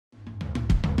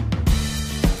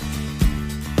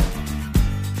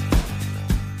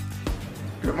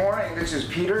this is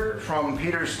Peter from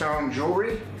Peter Stone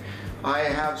Jewelry. I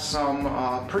have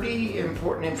some pretty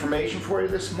important information for you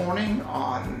this morning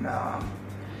on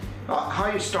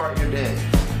how you start your day.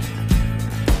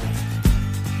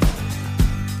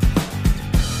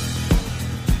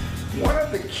 One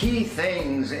of the key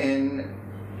things in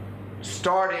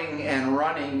starting and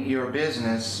running your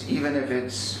business, even if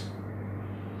it's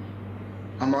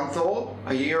a month old,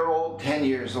 a year old, 10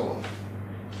 years old,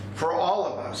 for all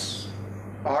of us,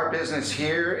 our business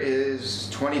here is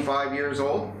 25 years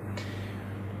old.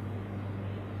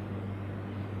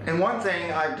 And one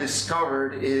thing I've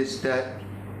discovered is that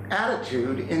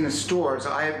attitude in the stores,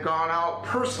 I have gone out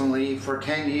personally for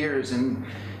 10 years and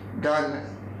done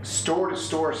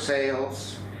store-to-store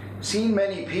sales, seen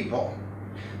many people.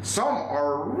 Some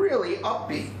are really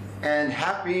upbeat and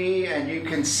happy, and you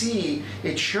can see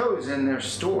it shows in their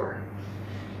store.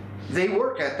 They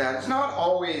work at that. It's not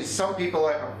always, some people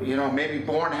are, maybe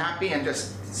born happy and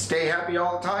just stay happy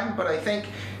all the time, but I think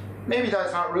maybe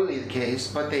that's not really the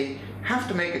case, but they have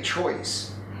to make a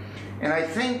choice. And I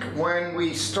think when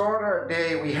we start our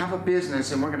day, we have a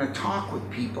business and we're going to talk with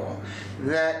people,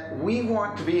 that we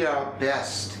want to be at our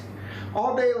best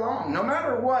all day long. No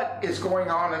matter what is going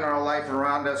on in our life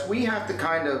around us, we have to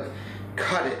kind of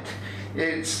cut it.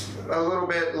 It's a little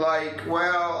bit like,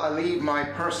 well, I leave my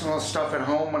personal stuff at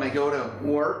home when I go to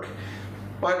work.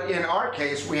 But in our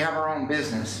case, we have our own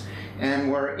business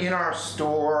and we're in our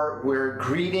store, we're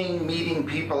meeting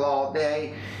people all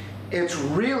day. It's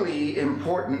really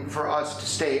important for us to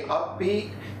stay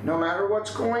upbeat no matter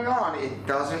what's going on. It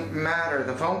doesn't matter.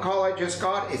 The phone call I just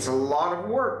got, it's a lot of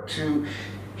work to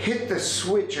hit the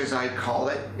switch, as I call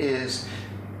it.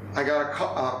 I got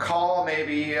a call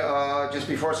maybe just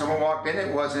before someone walked in.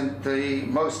 It wasn't the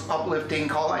most uplifting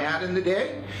call I had in the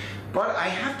day, but I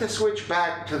have to switch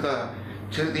back to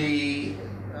the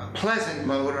pleasant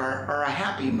mode or a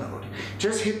happy mode.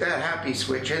 Just hit that happy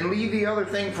switch and leave the other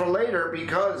thing for later,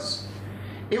 because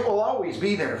it will always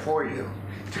be there for you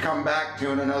to come back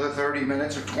to in another 30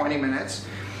 minutes or 20 minutes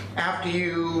after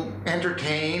you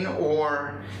entertain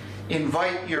or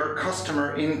invite your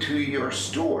customer into your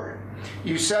store.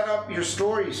 You set up your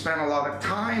store, you spend a lot of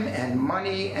time and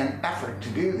money and effort to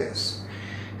do this.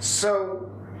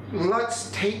 So let's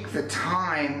take the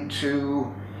time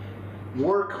to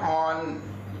work on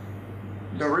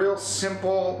the real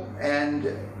simple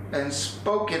and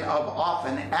spoken of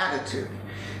often attitude.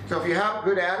 So if you have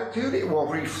good attitude, it will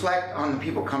reflect on the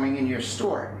people coming in your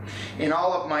store. In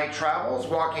all of my travels,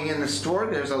 walking in the store,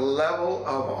 there's a level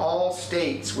of all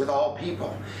states with all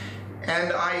people.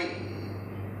 And I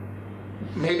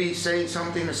maybe say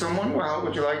something to someone, well,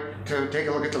 would you like to take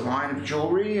a look at the line of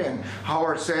jewelry and how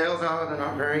our sales are? They're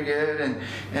not very good.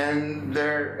 And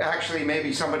they're actually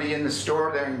maybe somebody in the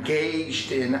store, they're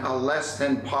engaged in a less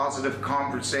than positive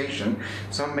conversation.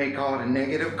 Some may call it a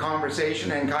negative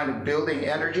conversation and kind of building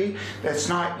energy that's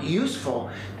not useful.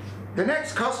 The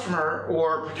next customer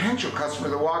or potential customer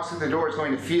that walks through the door is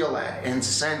going to feel that and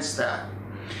sense that.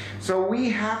 So we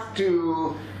have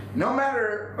to, no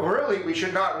matter, really, we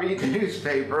should not read the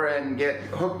newspaper and get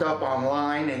hooked up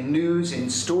online and news in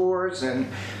stores and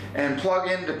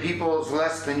plug into people's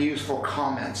less than useful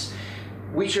comments.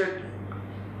 We should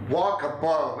walk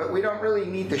above, but we don't really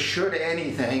need to should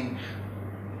anything.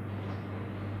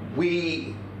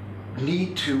 We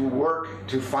need to work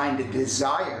to find a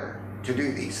desire to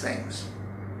do these things.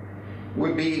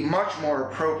 Would be much more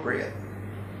appropriate.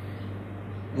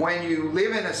 When you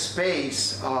live in a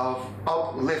space of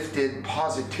uplifted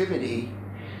positivity,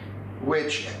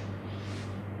 which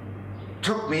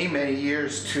took me many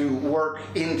years to work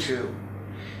into,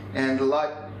 and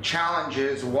let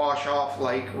challenges wash off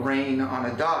like rain on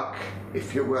a duck,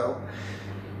 if you will,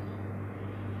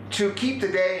 to keep the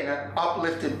day in an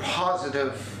uplifted,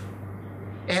 positive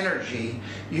energy,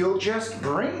 you'll just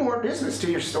bring more business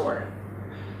to your store.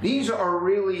 These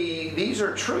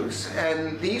are truths,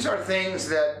 and these are things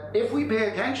that if we pay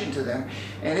attention to them,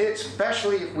 and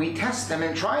especially if we test them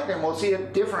and try them, we'll see a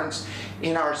difference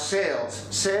in our sales.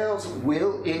 Sales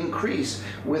will increase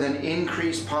with an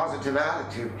increased positive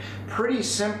attitude. Pretty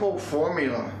simple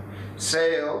formula.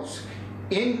 Sales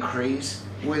increase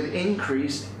with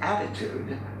increased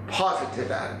attitude.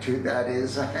 Positive attitude, that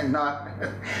is, and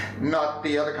not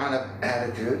the other kind of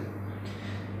attitude.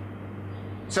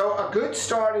 So a good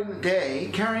start in the day,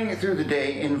 carrying it through the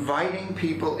day, inviting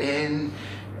people in,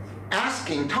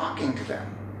 asking, talking to them.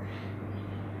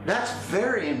 That's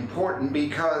very important,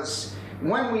 because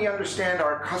when we understand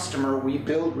our customer, we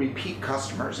build repeat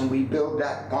customers and we build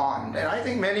that bond. And I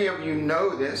think many of you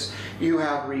know this. You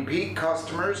have repeat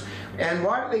customers, and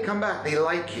why do they come back? They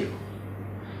like you.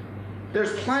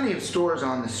 There's plenty of stores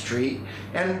on the street,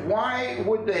 and why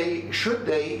should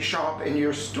they shop in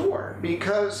your store?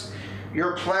 Because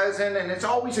you're pleasant, and it's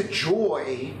always a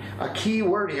joy, a key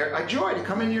word here, a joy to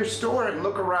come in your store and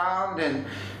look around. And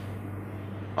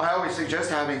I always suggest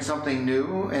having something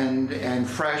new and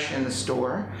fresh in the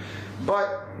store.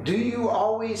 But do you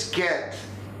always get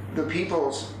the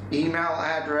people's email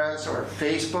address or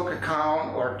Facebook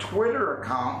account or Twitter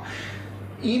account?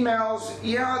 Emails,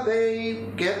 yeah, they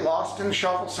get lost in the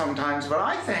shuffle sometimes, but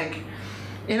I think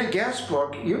in a guest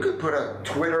book, you could put a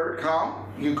Twitter account,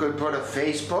 you could put a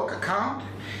Facebook account,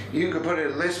 you could put a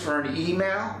list for an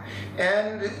email,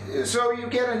 and so you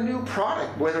get a new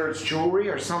product, whether it's jewelry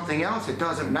or something else, it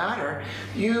doesn't matter.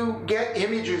 You get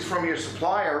images from your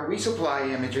supplier, we supply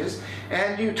images,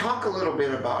 and you talk a little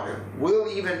bit about it.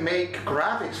 We'll even make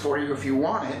graphics for you if you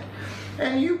want it.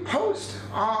 And you post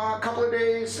a couple of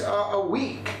days a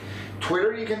week.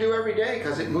 Twitter you can do every day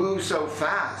because it moves so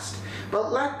fast.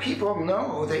 But let people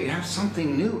know that you have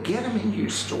something new. Get them in your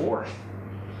store.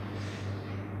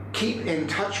 Keep in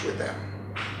touch with them.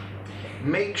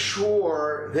 Make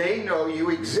sure they know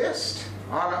you exist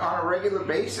on a regular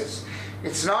basis.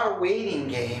 It's not a waiting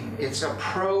game. It's a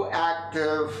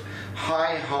proactive,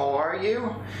 hi, how are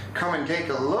you? Come and take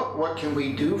a look. What can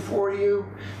we do for you?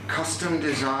 Custom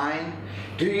design.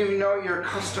 Do you know your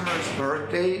customers'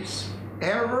 birthdays,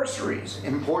 anniversaries,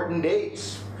 important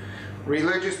dates,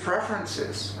 religious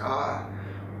preferences,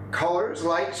 colors,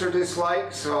 likes or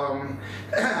dislikes,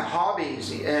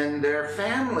 hobbies, and their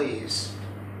families,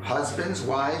 husbands,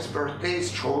 wives,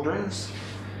 birthdays, children's?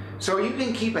 So you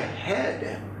can keep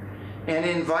ahead and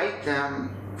invite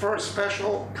them for a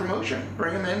special promotion.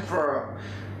 Bring them in for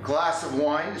a glass of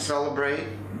wine to celebrate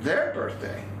their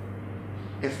birthday,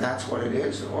 if that's what it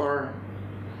is, or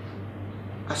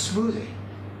a smoothie.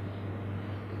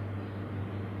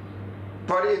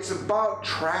 But it's about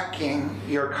tracking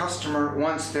your customer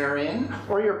once they're in,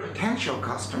 or your potential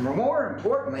customer. More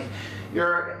importantly,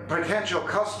 your potential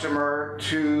customer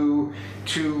to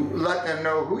let them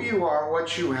know who you are,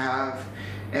 what you have,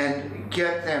 and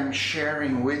get them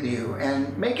sharing with you,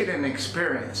 and make it an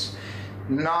experience,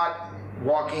 not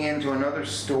walking into another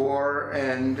store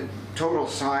and total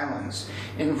silence.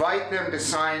 Invite them to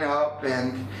sign up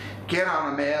and get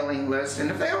on a mailing list. And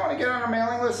if they don't want to get on a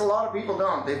mailing list, a lot of people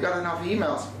don't. They've got enough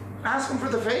emails. Ask them for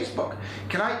the Facebook.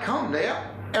 Can I come?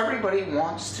 Everybody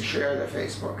wants to share their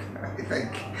Facebook. I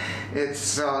think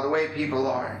it's the way people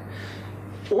are.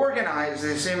 Organize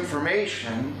this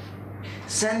information.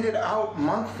 Send it out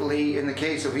monthly in the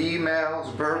case of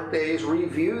emails, birthdays,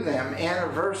 review them,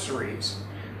 anniversaries.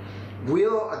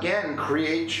 We'll, again,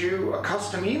 create you a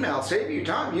custom email, save you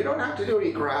time. You don't have to do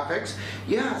any graphics.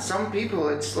 Yeah, some people,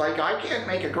 it's like, I can't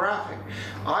make a graphic.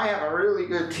 I have a really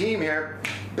good team here.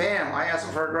 Bam, I ask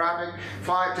them for a graphic.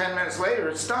 5-10 minutes later,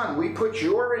 it's done. We put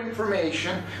your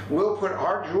information. We'll put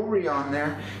our jewelry on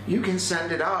there. You can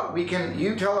send it out.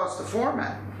 You tell us the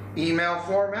format. Email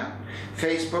format,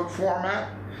 Facebook format.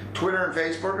 Twitter and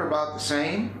Facebook are about the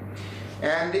same.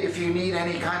 And if you need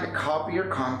any kind of copy or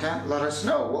content, let us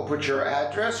know. We'll put your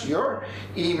address, your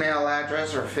email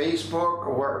address, or Facebook,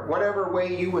 or whatever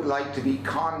way you would like to be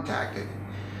contacted.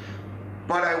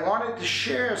 But I wanted to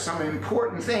share some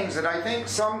important things that I think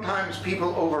sometimes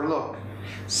people overlook.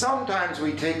 Sometimes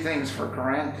we take things for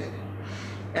granted.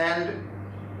 And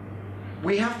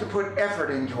we have to put effort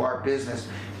into our business,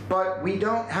 but we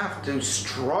don't have to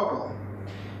struggle.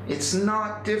 It's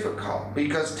not difficult,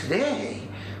 because today,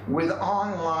 with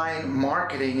online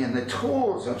marketing and the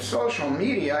tools of social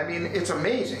media, I mean, it's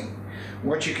amazing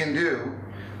what you can do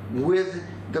with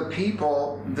the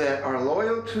people that are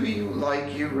loyal to you,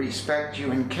 like you, respect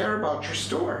you, and care about your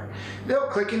store. They'll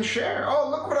click and share. Oh,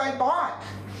 look what I bought.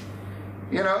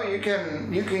 You know, you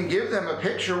can give them a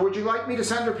picture. Would you like me to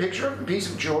send a picture of a piece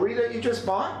of jewelry that you just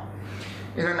bought?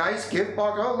 In a nice gift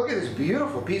box. Oh, look at this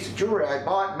beautiful piece of jewelry I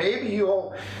bought. Maybe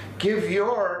you'll give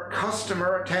your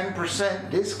customer a 10%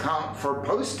 discount for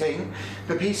posting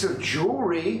the piece of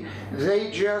jewelry they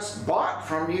just bought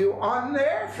from you on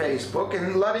their Facebook,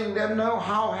 and letting them know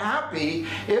how happy,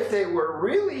 if they were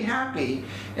really happy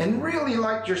and really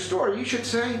liked your store, you should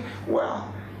say,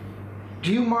 well,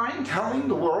 do you mind telling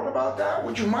the world about that?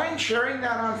 Would you mind sharing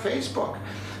that on Facebook?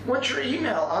 What's your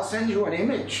email? I'll send you an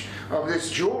image of this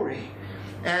jewelry.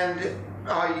 And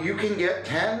you can get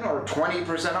 10 or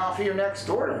 20% off of your next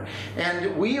order.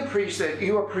 And we appreciate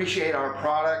you appreciate our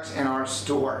products and our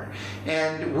store.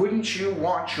 And wouldn't you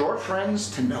want your friends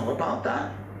to know about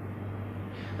that?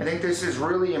 I think this is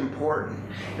really important.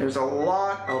 There's a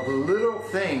lot of little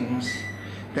things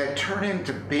that turn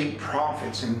into big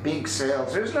profits and big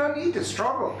sales. There's no need to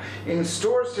struggle. In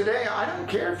stores today, I don't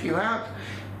care if you have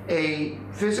a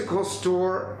physical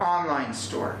store, online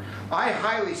store. I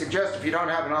highly suggest if you don't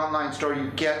have an online store,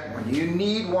 you get one. You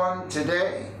need one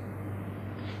today.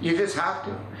 You just have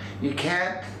to. You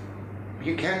can't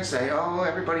say, oh,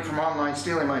 everybody from online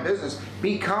stealing my business.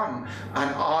 Become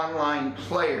an online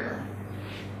player.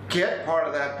 Get part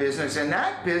of that business, and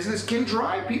that business can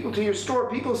drive people to your store.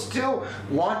 People still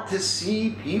want to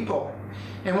see people.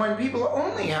 And when people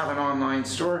only have an online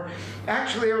store,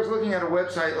 actually I was looking at a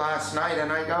website last night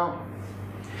and I go,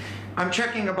 I'm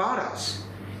checking About Us.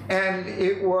 And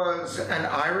it was an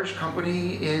Irish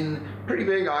company, pretty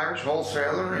big Irish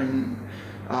wholesaler in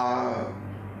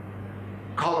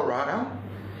Colorado.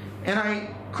 And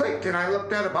I clicked and I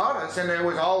looked at About Us, and there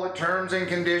was all the terms and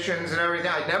conditions and everything.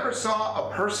 I never saw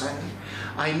a person,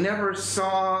 I never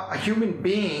saw a human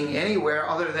being anywhere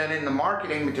other than in the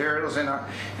marketing materials in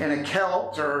a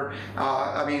kilt or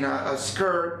a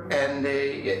skirt and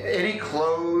any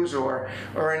clothes or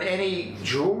in any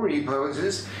jewelry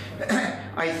poses.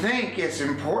 I think it's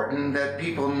important that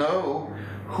people know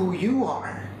who you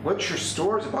are, what your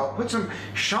store's about. Put some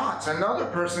shots. Another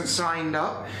person signed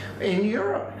up in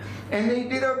Europe, and they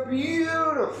did a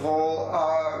beautiful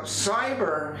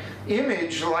cyber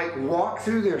image, like walk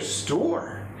through their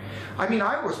store. I mean,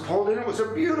 I was pulled in. It was a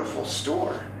beautiful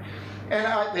store. And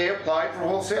they applied for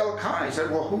wholesale account. I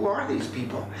said, well, who are these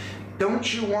people?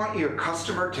 Don't you want your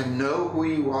customer to know who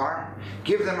you are?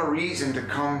 Give them a reason to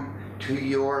come to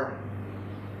your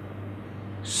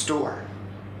store.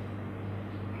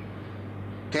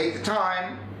 Take the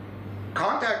time,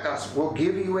 contact us. We'll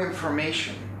give you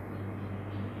information.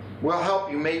 We'll help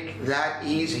you make that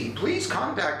easy. Please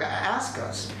contact, ask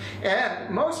us. And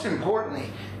most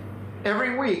importantly,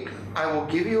 every week I will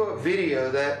give you a video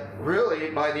that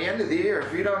really, by the end of the year,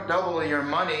 if you don't double your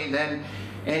money,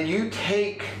 and you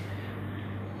take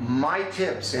my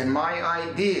tips and my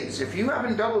ideas, if you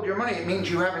haven't doubled your money, it means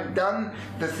you haven't done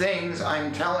the things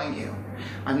I'm telling you.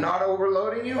 I'm not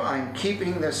overloading you. I'm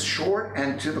keeping this short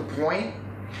and to the point.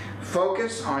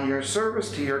 Focus on your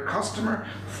service to your customer.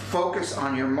 Focus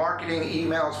on your marketing,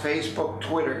 emails, Facebook,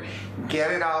 Twitter.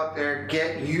 Get it out there.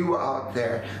 Get you out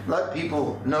there. Let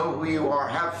people know who you are.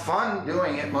 Have fun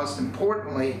doing it, most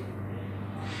importantly.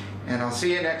 And I'll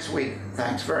see you next week.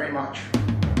 Thanks very much.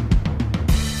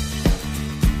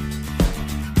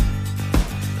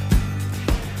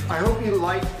 I hope you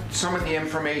liked some of the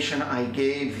information I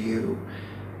gave you.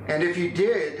 And if you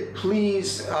did,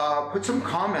 please put some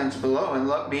comments below and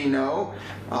let me know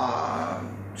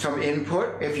some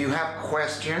input. If you have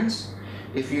questions,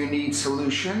 if you need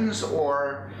solutions,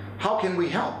 or how can we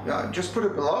help, just put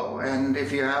it below. And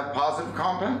if you have positive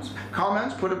comments,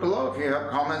 put it below. If you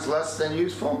have comments less than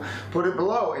useful, put it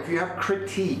below. If you have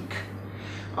critique,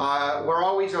 we're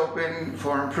always open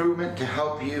for improvement to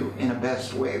help you in the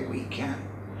best way we can.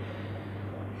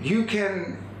 You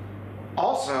can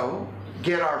also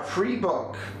get our free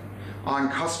book on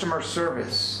customer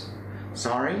service.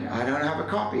 Sorry, I don't have a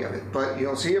copy of it, but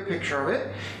you'll see a picture of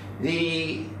it.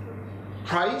 The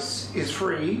price is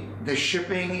free. The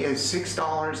shipping is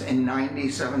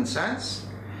 $6.97.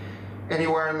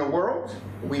 Anywhere in the world,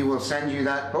 we will send you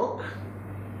that book.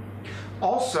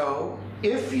 Also,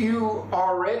 if you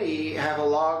already have a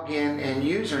login and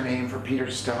username for Peter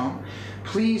Stone,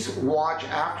 please watch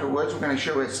afterwards. We're going to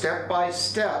show a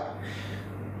step-by-step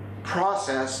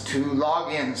process to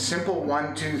log in. Simple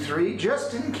 1, 2, 3,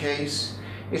 just in case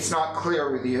it's not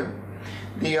clear with you.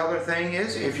 The other thing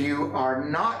is, if you are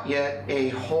not yet a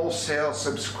wholesale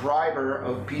subscriber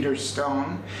of Peter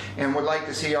Stone and would like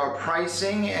to see our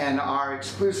pricing and our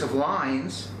exclusive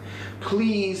lines,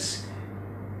 please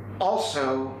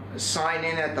also sign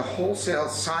in at the wholesale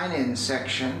sign-in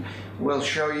section. We'll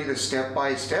show you the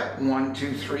step-by-step, 1,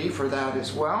 2, 3 for that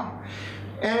as well.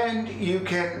 And you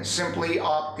can simply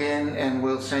opt in and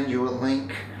we'll send you a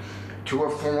link to a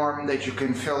form that you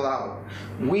can fill out.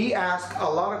 We ask a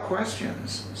lot of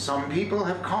questions. Some people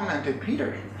have commented,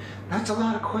 Peter, that's a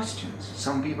lot of questions.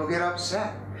 Some people get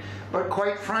upset. But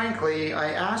quite frankly,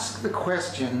 I ask the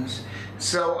questions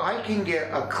so I can get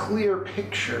a clear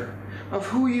picture of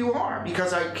who you are,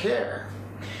 because I care.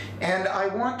 And I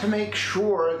want to make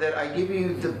sure that I give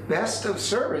you the best of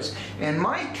service. And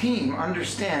my team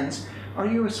understands, are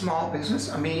you a small business,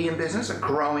 a medium business, a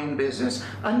growing business,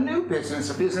 a new business,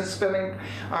 a business been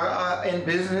in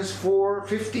business for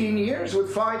 15 years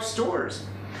with 5 stores?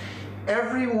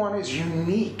 Everyone is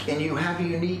unique and you have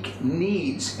unique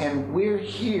needs, and we're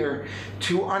here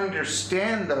to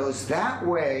understand those. That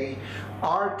way,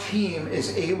 our team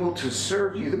is able to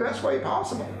serve you the best way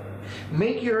possible.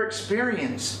 Make your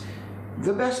experience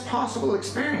the best possible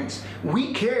experience.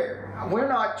 We care. We're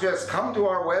not just come to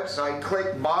our website,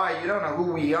 click buy, you don't know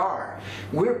who we are.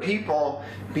 We're people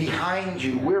behind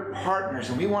you. We're partners,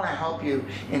 and we want to help you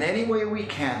in any way we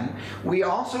can. We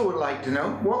also would like to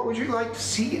know, what would you like to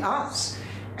see us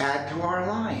add to our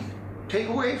line, take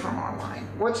away from our line?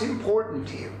 What's important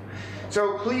to you?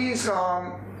 So please,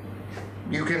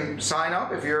 you can sign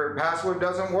up. If your password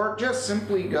doesn't work, just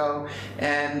simply go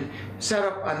and set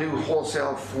up a new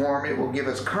wholesale form. It will give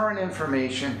us current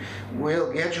information.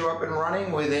 We'll get you up and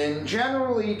running within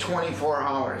generally 24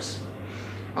 hours.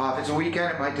 If it's a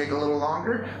weekend, it might take a little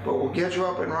longer, but we'll get you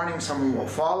up and running. Someone will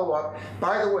follow up.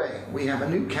 By the way, we have a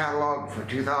new catalog for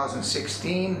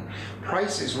 2016.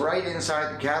 Price is right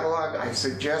inside the catalog. I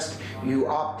suggest you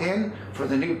opt in for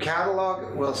the new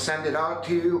catalog. We'll send it out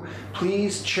to you.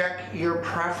 Please check your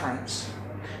preference.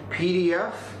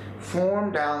 PDF,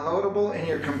 form, downloadable in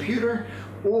your computer,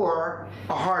 or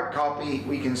a hard copy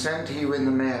we can send to you in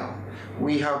the mail.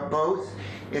 We have both.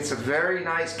 It's a very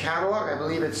nice catalog. I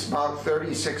believe it's about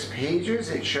 36 pages.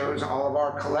 It shows all of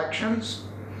our collections.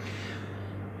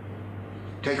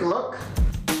 Take a look.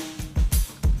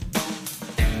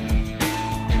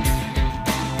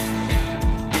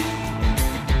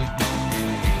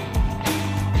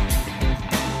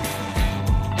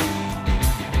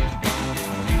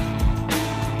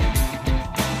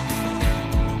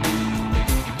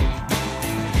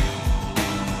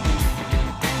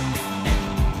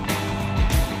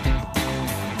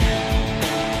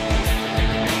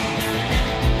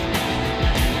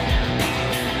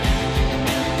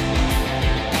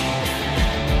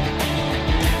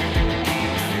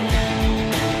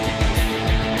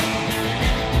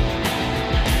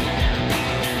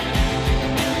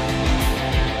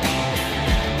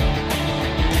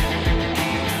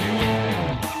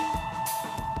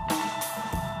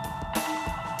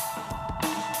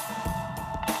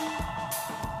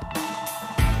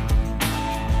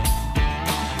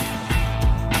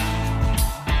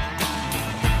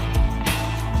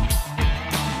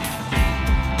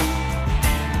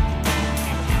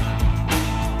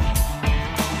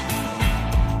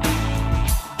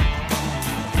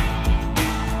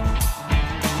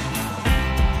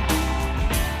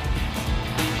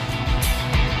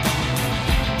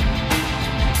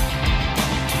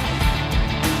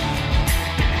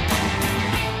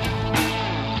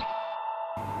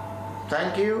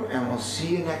 Thank you, and we'll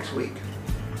see you next week.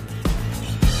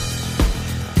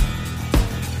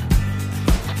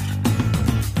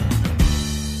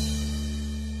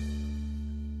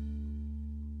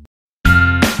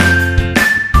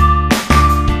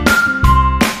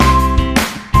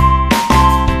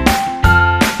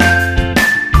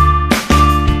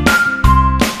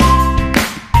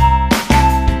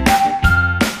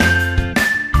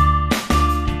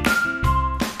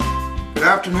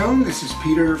 Good afternoon, this is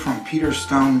Peter from Peter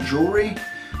Stone Jewelry.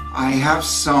 I have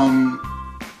some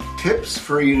tips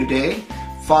for you today.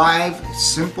 5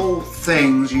 simple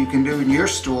things you can do in your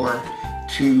store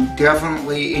to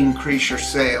definitely increase your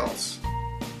sales.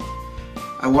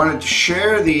 I wanted to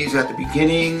share these at the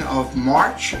beginning of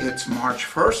March. It's March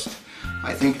 1st.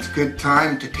 I think it's a good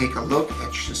time to take a look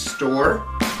at your store.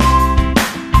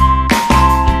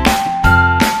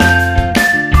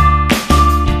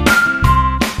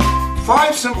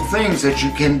 Five simple things that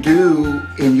you can do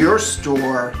in your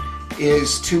store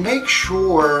is to make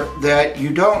sure that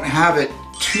you don't have it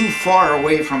too far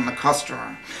away from the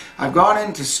customer. I've gone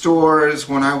into stores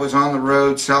when I was on the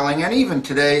road selling, and even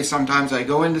today sometimes I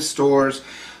go into stores,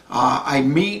 I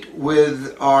meet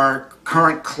with our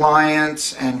current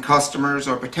clients and customers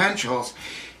or potentials,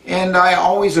 and I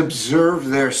always observe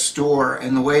their store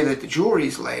and the way that the jewelry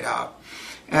is laid out.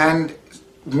 And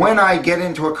when I get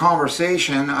into a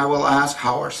conversation, I will ask,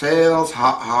 how are sales,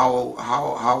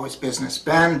 how has business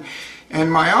been?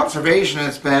 And my observation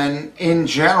has been, in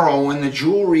general, when the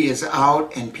jewelry is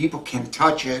out and people can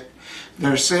touch it,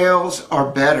 their sales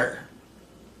are better.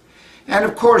 And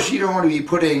of course, you don't want to be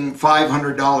putting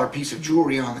 $500 piece of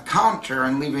jewelry on the counter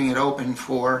and leaving it open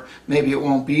for, maybe it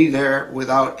won't be there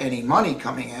without any money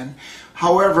coming in.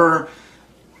 However,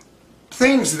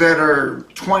 things that are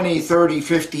 $20, $30,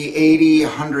 $50, $80,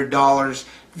 $100,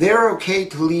 they're okay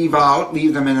to leave out,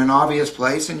 leave them in an obvious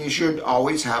place, and you should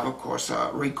always have, of course,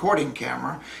 a recording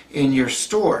camera in your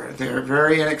store. They're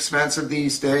very inexpensive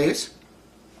these days.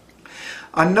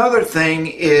 Another thing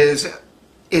is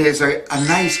a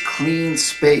nice clean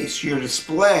space. Your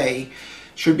display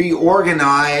should be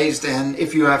organized, and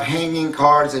if you have hanging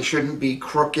cards, they shouldn't be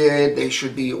crooked. They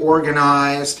should be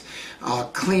organized,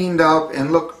 cleaned up,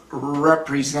 and look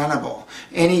representable.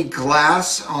 Any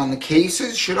glass on the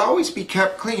cases should always be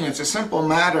kept clean. It's a simple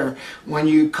matter when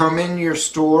you come in your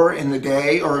store in the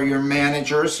day, or your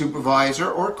manager, supervisor,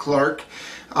 or clerk.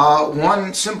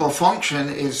 One simple function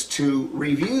is to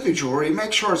review the jewelry,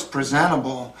 make sure it's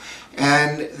presentable,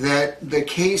 and that the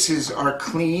cases are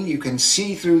clean. You can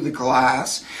see through the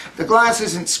glass. The glass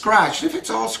isn't scratched. If it's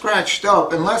all scratched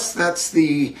up, unless that's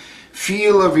the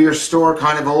feel of your store,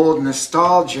 kind of old,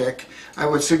 nostalgic, I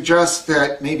would suggest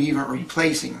that maybe even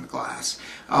replacing the glass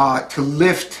to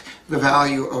lift the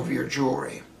value of your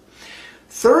jewelry.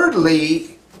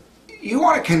 Thirdly, you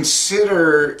want to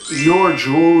consider your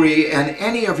jewelry and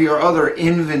any of your other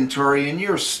inventory in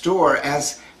your store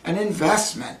as an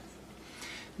investment.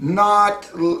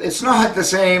 It's not the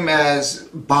same as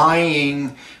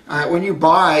buying. When you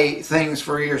buy things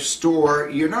for your store,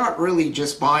 you're not really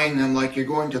just buying them like you're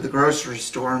going to the grocery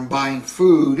store and buying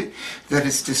food that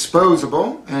is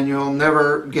disposable, and you'll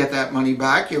never get that money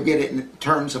back. You'll get it in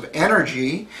terms of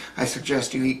energy. I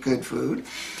suggest you eat good food.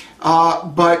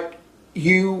 But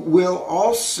you will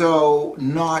also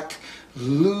not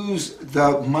lose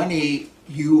the money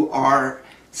you are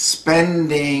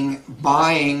spending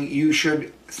buying. You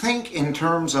should think in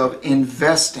terms of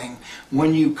investing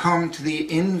when you come to the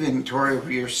inventory of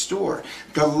your store,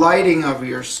 the lighting of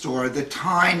your store, the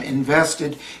time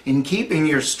invested in keeping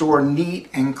your store neat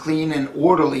and clean and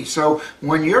orderly. So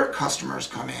when your customers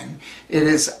come in, it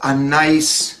is a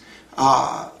nice,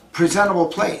 presentable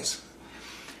place.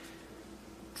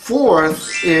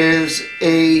 Fourth is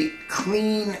a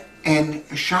clean and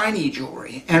shiny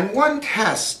jewelry. And one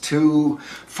test to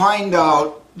find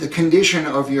out the condition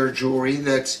of your jewelry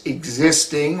that's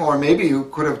existing, or maybe you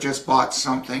could have just bought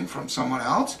something from someone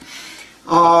else.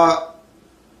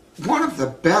 One of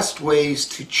the best ways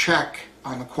to check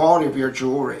on the quality of your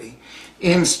jewelry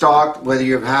in stock, whether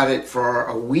you've had it for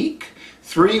a week,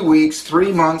 3 weeks,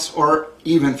 3 months, or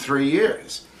even 3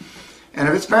 years. And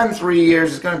if it's been 3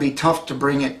 years, it's going to be tough to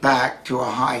bring it back to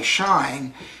a high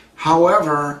shine.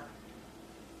 However,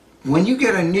 when you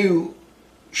get a new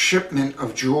shipment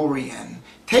of jewelry in,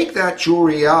 take that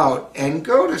jewelry out and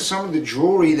go to some of the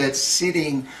jewelry that's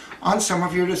sitting on some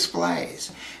of your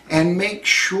displays and make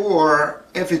sure,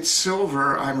 if it's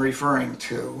silver I'm referring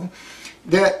to,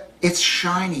 that it's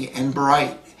shiny and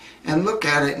bright, and look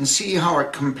at it and see how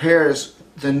it compares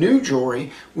the new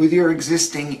jewelry with your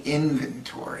existing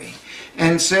inventory.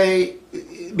 And say,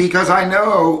 because I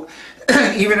know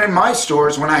even in my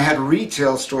stores, when I had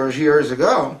retail stores years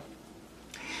ago,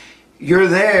 you're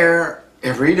there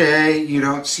every day, you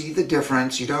don't see the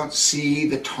difference, you don't see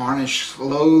the tarnish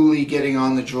slowly getting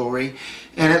on the jewelry,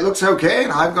 and it looks okay.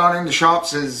 And I've gone into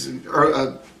shops as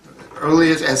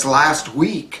early as last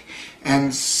week and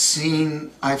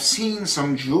I've seen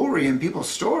some jewelry in people's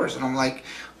stores, and I'm like,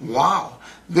 wow,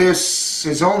 this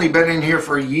has only been in here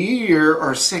for a year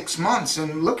or 6 months,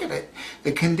 and look at it.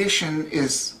 The condition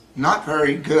is not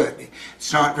very good.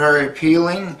 It's not very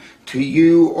appealing to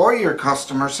you or your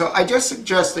customer. So I just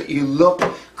suggest that you look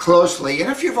closely. And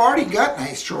if you've already got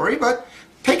nice jewelry, but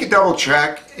take a double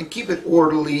check and keep it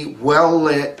orderly, well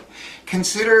lit.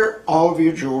 Consider all of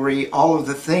your jewelry, all of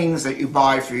the things that you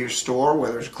buy for your store,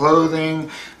 whether it's clothing,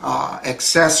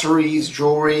 accessories,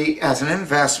 jewelry, as an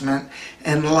investment.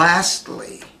 And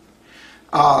lastly,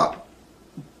 have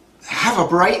a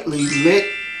brightly lit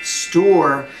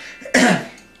store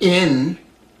in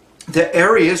the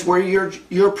areas where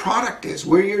your product is,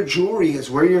 where your jewelry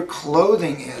is, where your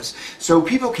clothing is, so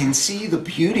people can see the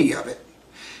beauty of it.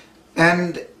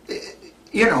 And,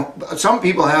 you know, some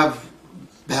people have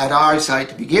bad eyesight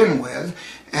to begin with,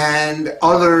 and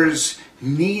others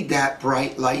need that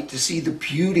bright light to see the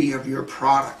beauty of your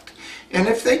product. And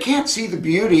if they can't see the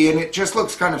beauty and it just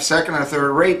looks kind of second or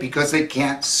third rate because they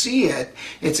can't see it,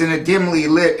 it's in a dimly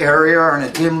lit area or in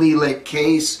a dimly lit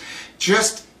case,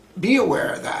 just be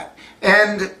aware of that.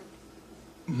 And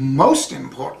most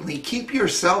importantly, keep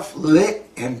yourself lit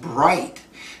and bright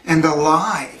and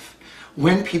alive.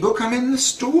 When people come in the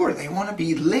store, they want to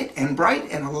be lit and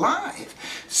bright and alive.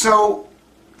 So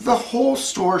the whole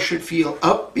store should feel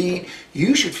upbeat.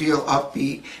 You should feel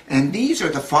upbeat. And these are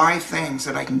the 5 things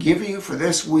that I can give you for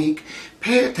this week.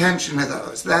 Pay attention to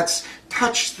those. That's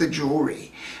touch the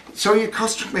jewelry, so your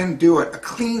customer can do it. A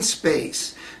clean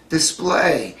space,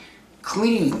 display,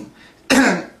 clean.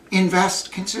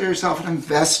 Invest. Consider yourself an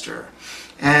investor.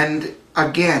 And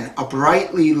Again, a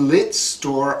brightly lit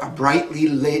store, a brightly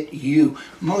lit you.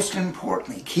 Most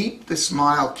importantly, keep the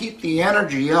smile, keep the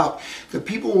energy up. The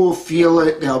people will feel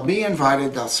it, they'll be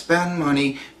invited, they'll spend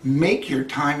money. Make your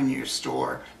time in your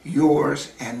store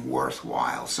yours and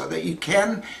worthwhile so that you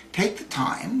can take the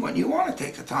time when you want to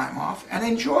take the time off and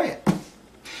enjoy it.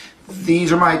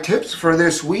 These are my tips for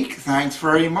this week. Thanks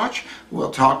very much.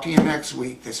 We'll talk to you next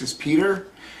week. This is Peter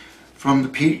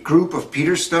from the group of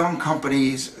Peter Stone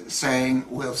Companies saying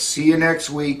we'll see you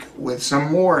next week with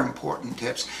some more important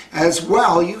tips. As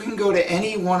well, you can go to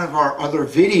any one of our other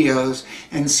videos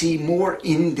and see more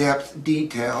in-depth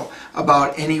detail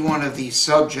about any one of these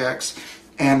subjects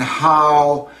and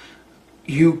how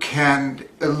you can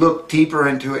look deeper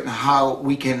into it and how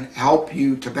we can help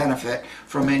you to benefit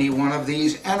from any one of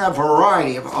these and a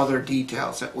variety of other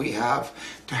details that we have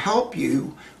to help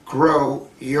you grow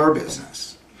your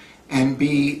business and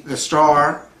be the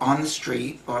star on the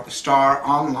street or the star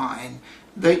online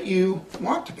that you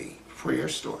want to be for your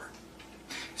store.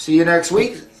 See you next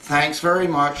week. Thanks very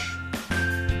much.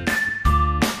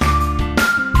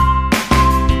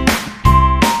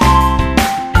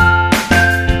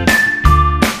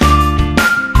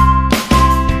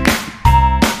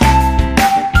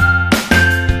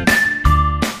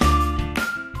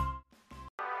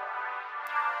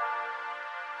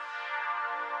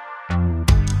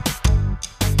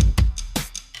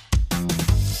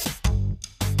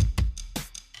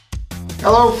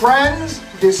 Hello friends,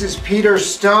 this is Peter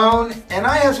Stone and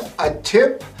I have a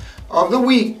tip of the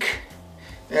week.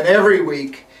 And every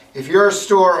week, if you're a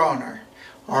store owner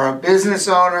or a business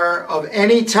owner of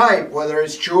any type, whether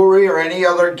it's jewelry or any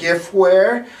other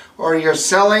giftware, or you're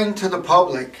selling to the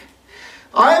public,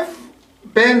 I've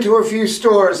been to a few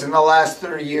stores in the last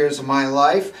 30 years of my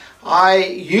life. I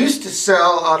used to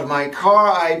sell out of my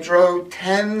car. I drove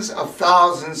tens of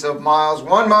thousands of miles.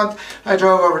 One month I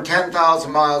drove over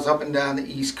 10,000 miles up and down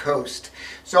the East Coast.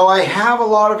 So I have a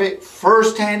lot of it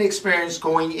first-hand experience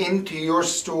going into your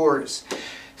stores.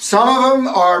 Some of them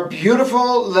are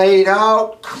beautiful, laid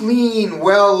out, clean,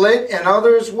 well lit, and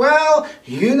others, well,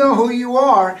 you know who you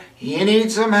are. You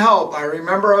need some help. I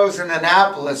remember I was in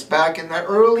Annapolis back in the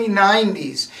early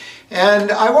 90s.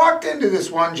 And I walked into this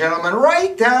one gentleman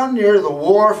right down near the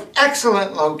wharf,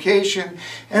 excellent location,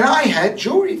 and I had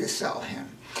jewelry to sell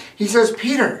him. He says,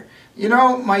 Peter, you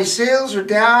know, my sales are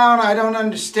down, I don't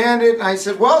understand it. And I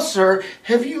said, well, sir,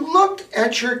 have you looked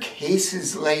at your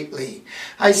cases lately?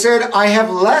 I said, I have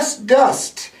less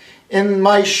dust in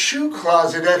my shoe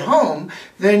closet at home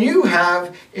than you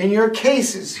have in your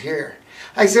cases here.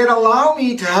 I said, allow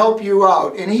me to help you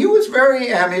out. And he was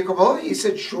very amicable. He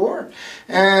said, sure.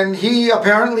 And he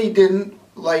apparently didn't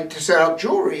like to set up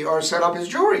jewelry or set up his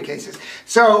jewelry cases.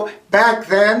 So back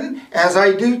then, as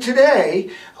I do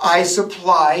today, I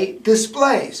supply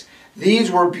displays.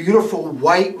 These were beautiful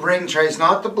white ring trays,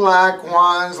 not the black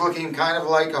ones looking kind of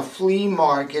like a flea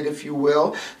market, if you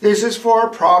will. This is for a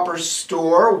proper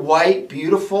store, white,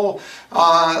 beautiful,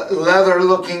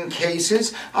 leather-looking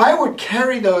cases. I would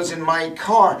carry those in my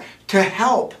car to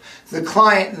help the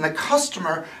client and the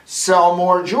customer sell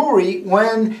more jewelry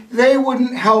when they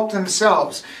wouldn't help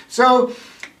themselves. So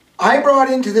I brought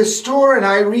into this store and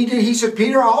I read it. He said,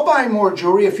 Peter, I'll buy more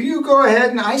jewelry if you go ahead.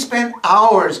 And I spent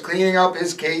hours cleaning up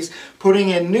his case, putting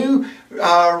in new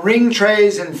ring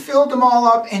trays and filled them all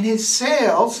up. And his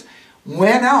sales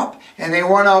went up. And they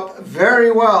went up very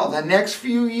well. The next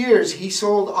few years, he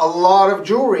sold a lot of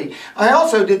jewelry. I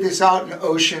also did this out in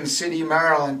Ocean City,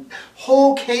 Maryland.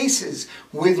 Whole cases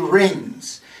with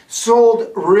rings.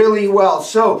 Sold really well.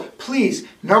 So please,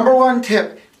 number one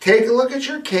tip, take a look at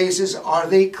your cases. Are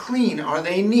they clean? Are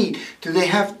they neat? Do they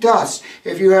have dust?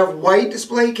 If you have white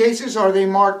display cases, are they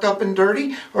marked up and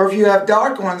dirty? Or if you have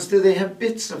dark ones, do they have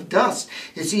bits of dust?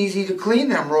 It's easy to clean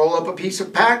them. Roll up a piece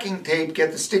of packing tape,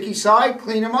 get the sticky side,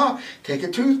 clean them up. Take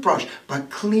a toothbrush,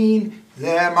 but clean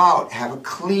them out. Have a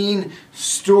clean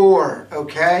store,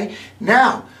 okay?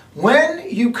 Now, when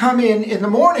you come in the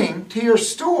morning to your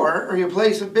store or your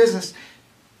place of business,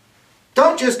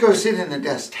 don't just go sit in the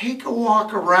desk. Take a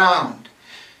walk around.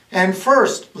 And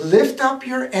first, lift up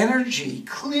your energy.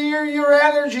 Clear your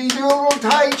energy. Do a little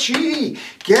Tai Chi.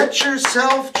 Get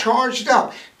yourself charged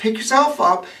up. Pick yourself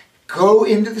up. Go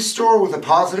into the store with a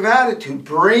positive attitude.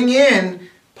 Bring in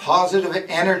positive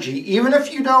energy. Even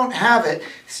if you don't have it,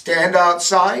 stand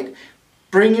outside.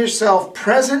 Bring yourself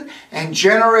present and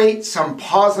generate some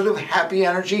positive, happy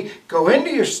energy. Go into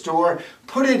your store,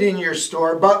 put it in your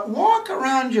store, but walk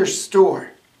around your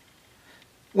store.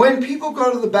 When people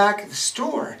go to the back of the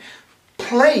store,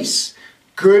 place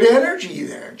good energy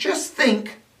there. Just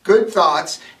think good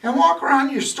thoughts, and walk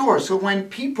around your store. So when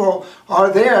people are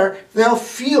there, they'll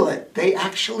feel it. They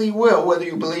actually will. Whether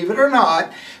you believe it or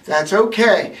not, that's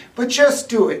okay. But just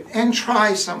do it and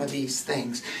try some of these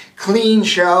things. Clean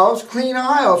shelves, clean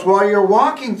aisles. While you're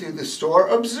walking through the store,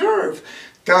 observe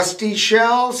dusty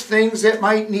shelves, things that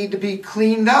might need to be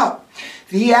cleaned up.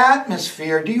 The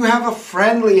atmosphere. Do you have a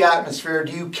friendly atmosphere?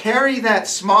 Do you carry that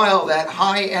smile, that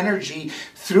high energy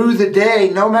through the day,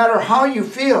 no matter how you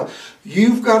feel?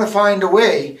 You've got to find a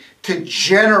way to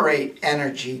generate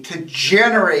energy, to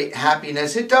generate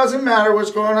happiness. It doesn't matter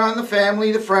what's going on in the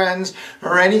family, the friends,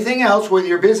 or anything else, whether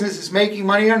your business is making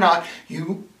money or not.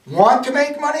 You want to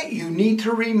make money, you need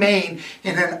to remain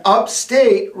in an up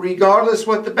state regardless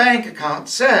what the bank account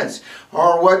says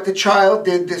or what the child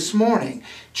did this morning.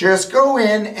 Just go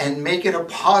in and make it a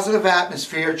positive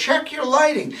atmosphere. Check your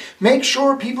lighting. Make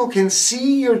sure people can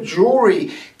see your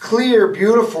jewelry clear,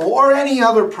 beautiful, or any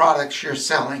other products you're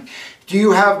selling. Do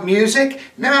you have music?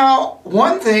 Now,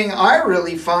 one thing I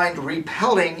really find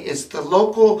repelling is the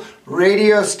local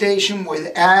radio station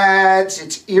with ads.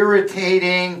 It's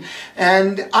irritating,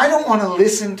 and I don't want to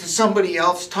listen to somebody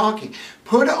else talking.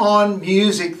 Put on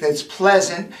music that's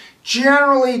pleasant,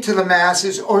 generally to the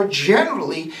masses or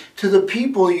generally to the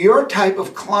people, your type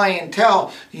of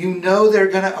clientele. You know they're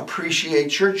going to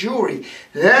appreciate your jewelry.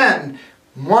 Then,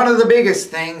 one of the biggest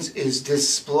things is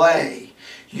display.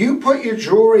 You put your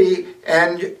jewelry,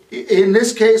 and in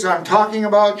this case I'm talking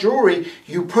about jewelry,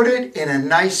 you put it in a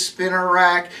nice spinner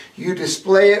rack. You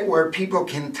display it where people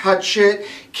can touch it.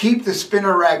 Keep the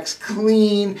spinner racks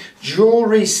clean,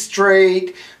 jewelry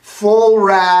straight, full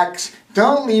racks.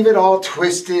 Don't leave it all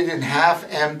twisted and half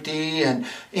empty and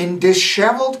in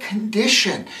disheveled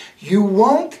condition. You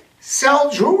won't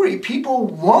sell jewelry. People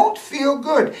won't feel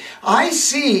good. I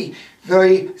see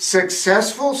the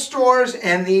successful stores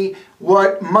and the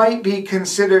what might be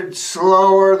considered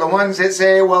slower, the ones that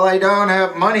say, well, I don't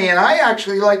have money. And I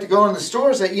actually like to go in the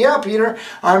stores that, yeah, Peter,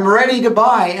 I'm ready to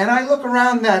buy. And I look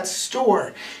around that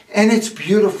store and it's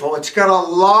beautiful. It's got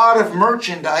a lot of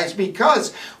merchandise,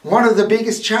 because one of the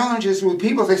biggest challenges with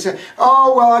people, they say,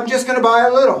 oh, well, I'm just going to buy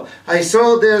a little. I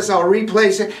sold this, I'll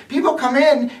replace it. People come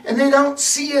in and they don't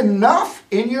see enough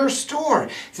in your store.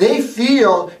 They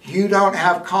feel you don't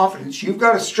have confidence. You've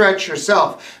got to stretch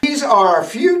yourself. These are a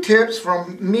few tips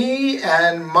from me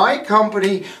and my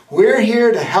company. We're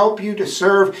here to help you, to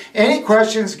serve. Any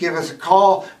questions, give us a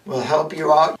call. We'll help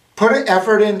you out. Put an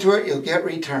effort into it, you'll get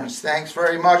returns. Thanks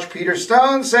very much. Peter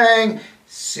Stone saying,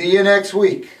 see you next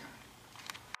week.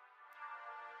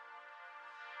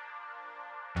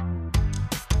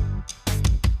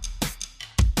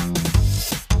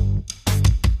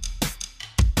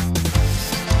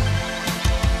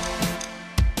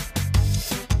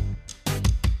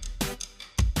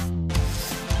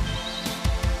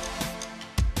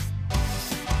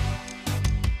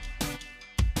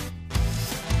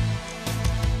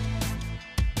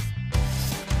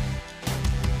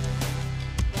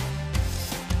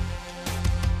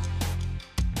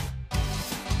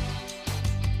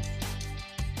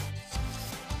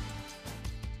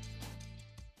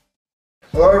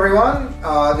 Hello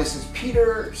everyone, this is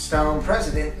Peter Stone,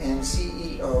 President and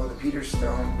CEO of the Peter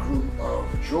Stone Group of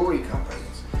Jewelry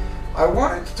Companies. I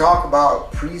wanted to talk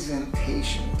about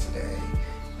presentation today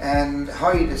and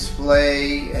how you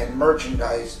display and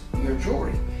merchandise your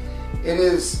jewelry. It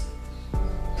is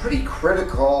pretty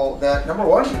critical that, number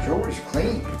one, the jewelry is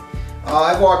clean.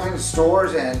 I've walked into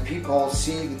stores and people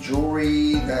see the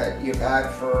jewelry that you've had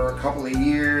for a couple of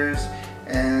years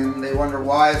and they wonder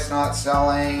why it's not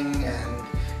selling, and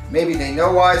maybe they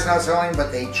know why it's not selling,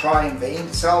 but they try in vain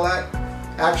to sell that.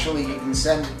 Actually, you can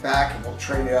send it back and we'll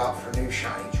trade it out for new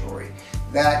shiny jewelry.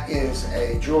 That is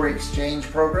a jewelry exchange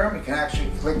program. You can actually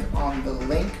click on the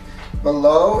link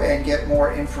below and get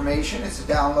more information. It's a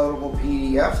downloadable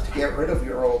PDF to get rid of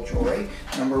your old jewelry,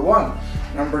 number one.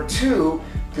 Number two,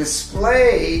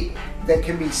 display that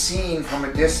can be seen from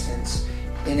a distance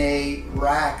in a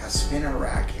rack, a spinner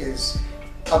rack, is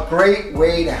a great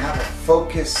way to have a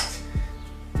focused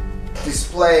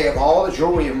display of all the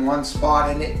jewelry in one spot,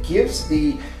 and it gives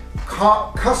the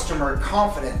customer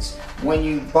confidence when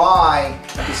you buy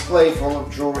a display full of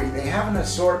jewelry. They have an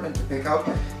assortment to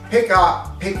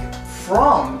pick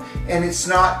from, and it's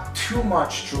not too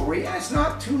much jewelry and it's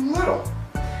not too little.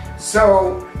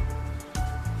 So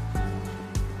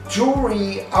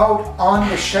jewelry out on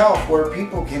the shelf where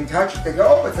people can touch it, they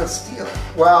go, oh, but they'll steal it.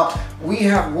 Well, we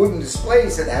have wooden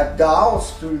displays that have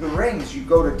dowels through the rings. You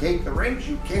go to take the rings,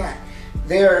 you can't.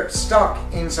 They're stuck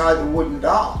inside the wooden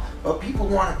dowel, but people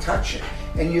want to touch it,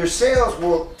 and your sales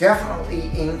will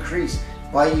definitely increase.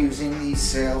 by using these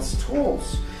sales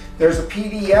tools. There's a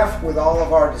PDF with all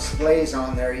of our displays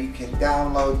on there. You can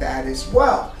download that as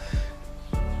well.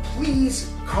 Please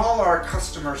call our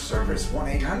customer service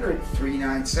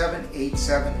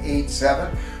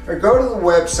 1-800-397-8787 or go to the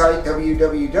website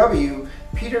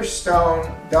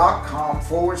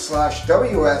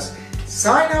www.peterstone.com/WS.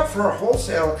 Sign up for a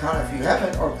wholesale account if you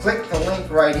haven't, or click the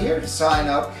link right here to sign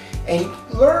up and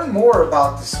learn more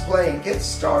about display and get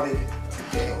started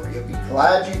today. You'll be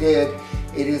glad you did.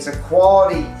 It is a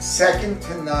quality second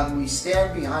to none. We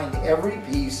stand behind every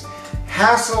piece,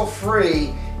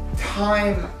 hassle-free,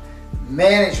 time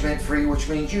management free, which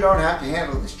means you don't have to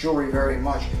handle this jewelry very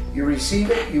much. You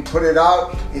receive it, you put it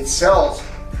out, it sells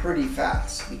pretty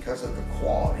fast because of the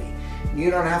quality. You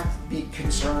don't have to be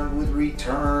concerned with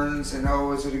returns and,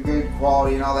 oh, is it a good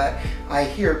quality and all that. I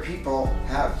hear people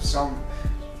have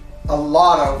a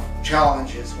lot of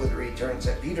challenges with returns.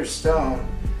 At Peter Stone,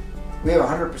 we have a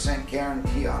 100%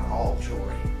 guarantee on all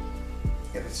jewelry.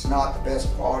 If it's not the best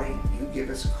quality, you give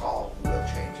us a call, we'll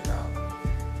change it out.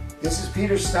 This is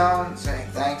Peter Stone saying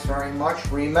thanks very much.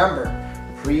 Remember,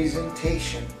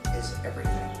 presentation is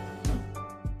everything.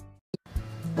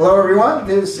 Hello everyone,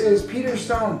 this is Peter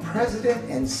Stone, President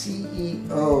and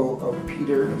CEO of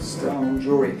Peter Stone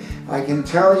Jewelry. I can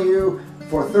tell you,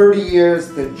 for 30 years,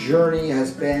 the journey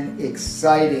has been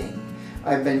exciting.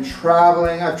 I've been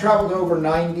traveling. I've traveled to over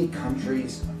 90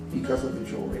 countries because of the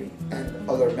jewelry and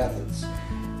other methods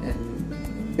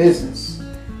and business.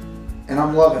 And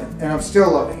I'm loving it, and I'm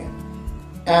still loving it.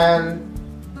 And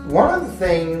one of the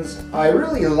things I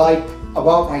really liked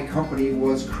about my company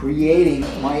was creating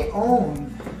my own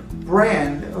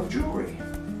brand of jewelry.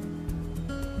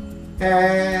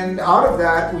 And out of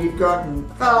that, we've gotten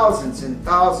thousands and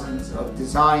thousands of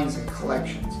designs and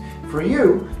collections. For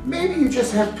you, maybe you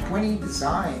just have 20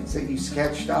 designs that you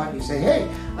sketched out and you say, hey,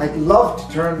 I'd love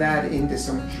to turn that into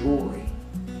some jewelry.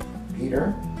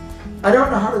 Peter, I don't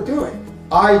know how to do it.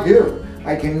 I do.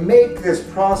 I can make this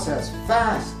process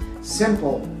fast,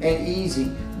 simple, and easy.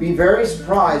 Be very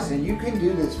surprised, and you can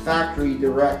do this factory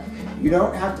direct. You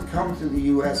don't have to come to the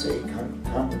USA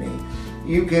company.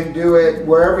 You can do it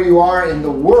wherever you are in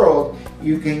the world.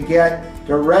 You can get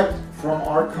direct from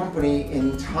our company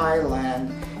in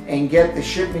Thailand and get the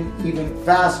shipment even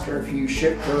faster if you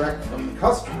ship direct from the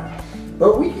customer.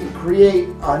 But we can create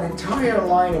an entire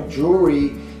line of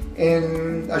jewelry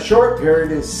in a short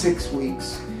period of 6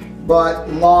 weeks. But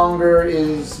longer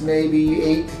is maybe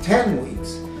 8 to 10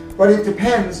 weeks. But it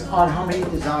depends on how many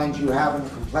designs you have and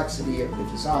the complexity of the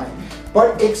design.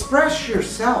 But express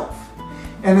yourself.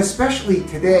 And especially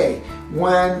today,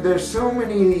 when there's so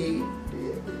many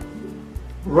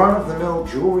run-of-the-mill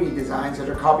jewelry designs that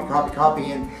are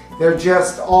copy, and they're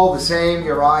just all the same,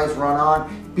 your eyes run on.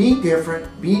 Be different,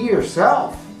 be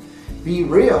yourself, be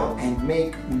real, and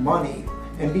make money,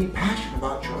 and be passionate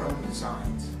about your own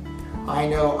designs. I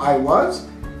know I was,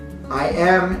 I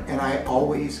am, and I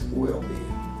always will be.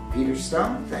 Peter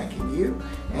Stone, thanking you,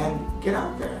 and get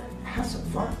out there, have some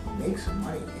fun, make some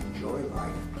money, enjoy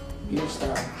life. Peter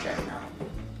Stone, check it out.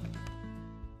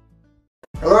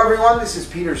 Hello everyone, this is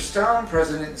Peter Stone,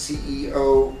 President and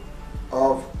CEO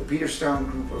of the Peter Stone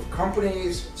Group of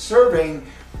Companies, serving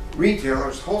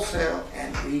retailers, wholesale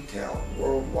and retail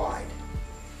worldwide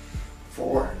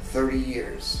for 30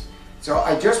 years. So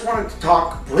I just wanted to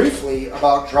talk briefly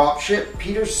about dropship.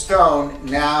 Peter Stone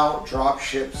now drop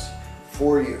ships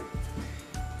for you.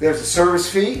 There's a service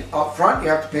fee up front. You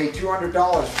have to pay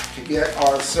 $200 to get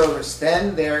our service.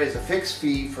 Then there is a fixed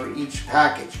fee for each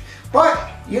package. But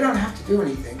you don't have to do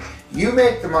anything. You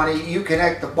make the money, you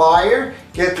connect the buyer,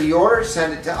 get the order,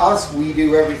 send it to us, we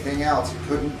do everything else. It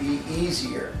couldn't be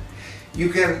easier. You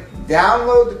can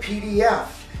download the PDF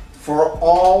for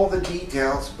all the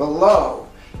details below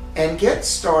and get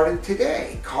started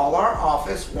today. Call our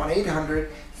office,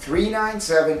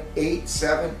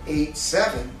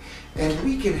 1-800-397-8787, and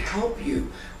we can help you.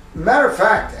 Matter of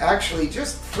fact, actually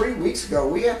just 3 weeks ago,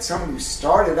 we had someone who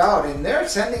started out and they're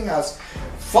sending us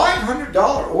 $500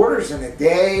 orders in a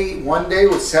day. One day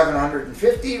was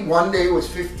 $750, one day was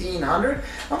 $1,500.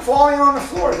 I'm falling on the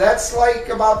floor. That's like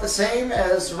about the same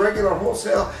as regular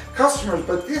wholesale customers,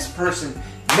 but this person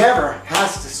never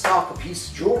has to stock a piece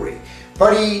of jewelry.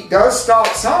 But he does stock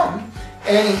some,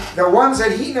 and the ones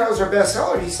that he knows are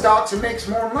bestseller, he stocks and makes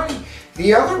more money.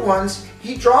 The other ones,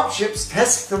 he drop ships,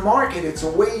 tests the market. It's a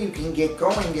way you can get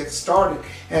going, get started,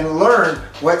 and learn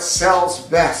what sells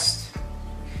best.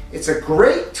 It's a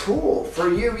great tool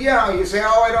for you. Yeah, you say,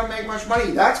 oh, I don't make much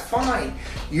money. That's fine.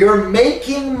 You're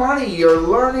making money. You're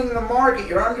learning the market.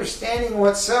 You're understanding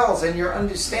what sells, and you're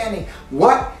understanding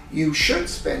what you should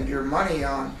spend your money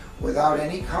on without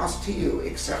any cost to you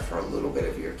except for a little bit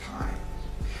of your time.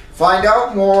 Find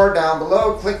out more down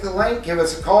below. Click the link. Give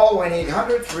us a call,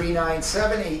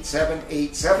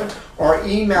 1-800-397-8787, or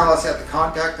email us at the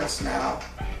Contact Us Now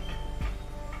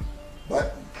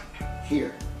button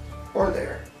here or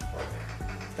there.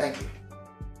 Thank you.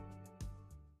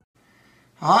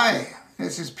 Hi,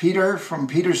 this is Peter from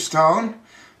Peter Stone.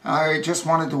 I just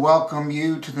wanted to welcome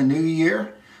you to the new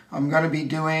year. I'm going to be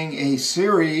doing a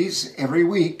series every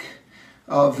week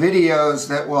of videos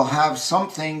that will have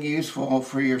something useful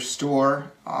for your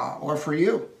store or for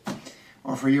you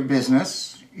or for your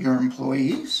business, your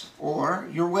employees, or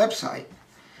your website.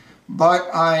 But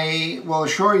I will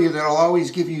assure you that I'll always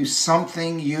give you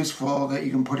something useful that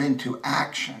you can put into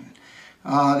action.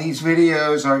 These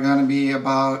videos are going to be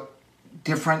about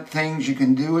different things you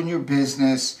can do in your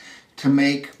business to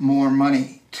make more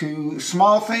money. To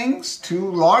small things, to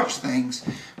large things,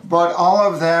 but all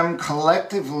of them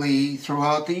collectively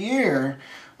throughout the year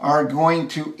are going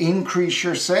to increase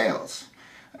your sales.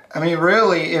 I mean,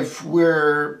 really, if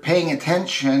we're paying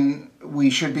attention, we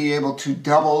should be able to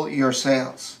double your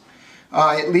sales.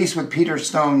 At least with Peter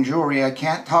Stone Jewelry. I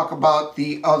can't talk about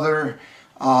the other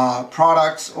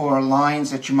products or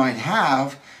lines that you might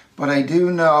have, but I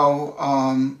do know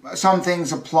some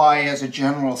things apply as a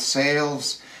general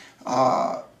sales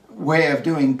way of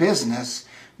doing business,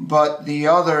 but the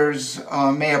others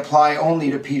may apply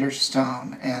only to Peter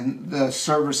Stone and the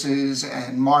services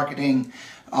and marketing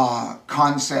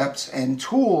concepts and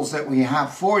tools that we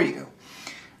have for you.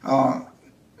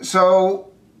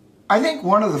 So I think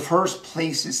one of the first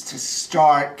places to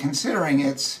start, considering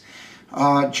it's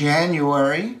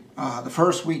January, the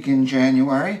first week in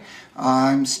January,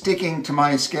 I'm sticking to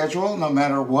my schedule no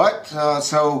matter what.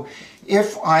 So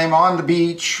if I'm on the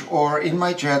beach or in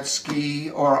my jet ski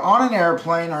or on an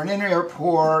airplane or in an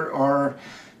airport or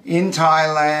in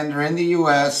Thailand or in the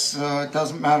US, it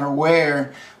doesn't matter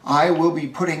where, I will be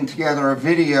putting together a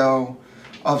video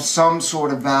of some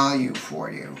sort of value for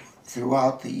you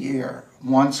throughout the year.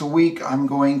 Once a week, I'm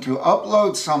going to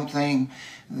upload something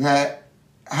that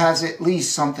has at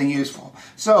least something useful.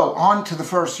 So on to the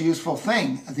first useful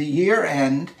thing. The year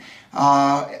end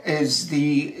is the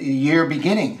year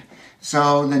beginning.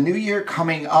 So the new year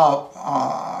coming up,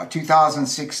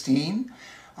 2016,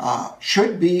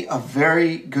 should be a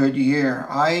very good year.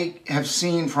 I have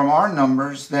seen from our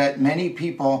numbers that many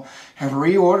people have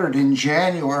reordered in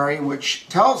January, which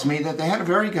tells me that they had a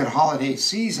very good holiday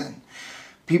season.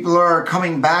 People are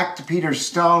coming back to Peter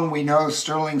Stone. We know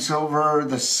sterling silver,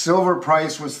 the silver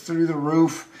price was through the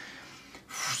roof,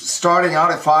 starting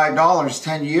out at $5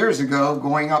 10 years ago,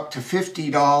 going up to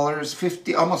 $50,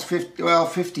 almost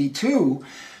 $52.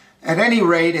 At any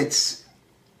rate, it's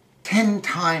 10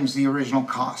 times the original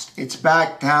cost. It's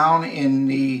back down in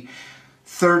the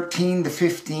 $13 to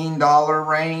 $15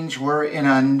 range. We're in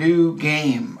a new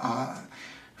game.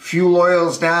 Fuel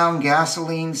oil's down,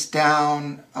 gasoline's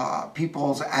down,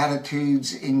 people's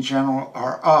attitudes in general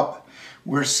are up.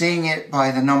 We're seeing it by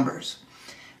the numbers.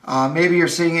 Maybe you're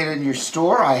seeing it in your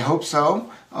store. I hope so.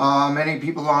 Many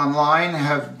people online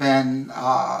have been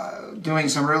doing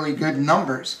some really good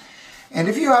numbers. And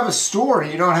if you have a store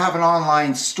and you don't have an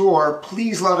online store,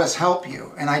 please let us help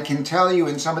you. And I can tell you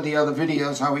in some of the other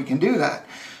videos how we can do that.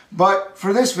 But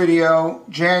for this video,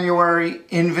 January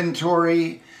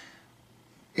inventory,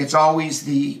 it's always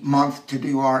the month to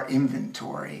do our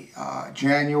inventory.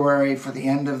 January for the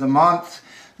end of the month,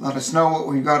 let us know what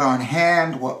we've got on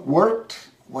hand, what worked,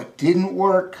 what didn't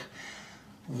work,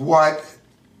 what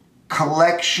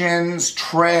collections,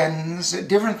 trends,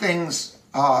 different things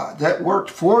that worked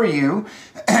for you,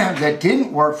 that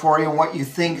didn't work for you, and what you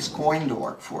think is going to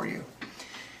work for you.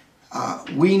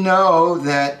 We know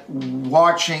that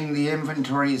watching the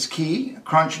inventory is key,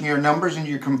 crunching your numbers in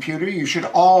your computer. You should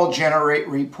all generate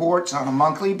reports on a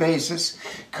monthly basis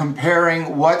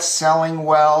comparing what's selling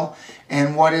well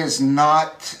and what is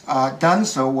not done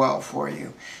so well for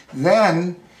you.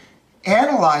 Then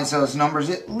analyze those numbers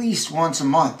at least once a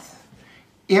month.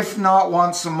 If not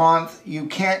once a month, you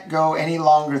can't go any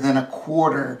longer than a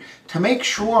quarter to make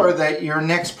sure that your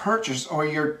next purchase or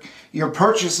your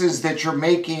purchases that you're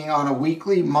making on a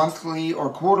weekly, monthly, or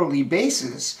quarterly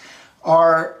basis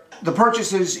are the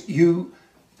purchases you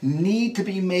need to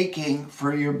be making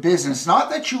for your business. Not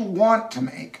that you want to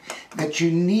make, that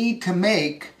you need to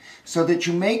make so that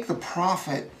you make the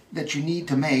profit that you need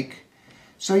to make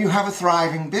so you have a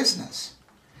thriving business.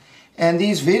 And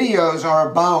these videos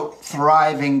are about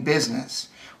thriving business.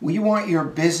 We want your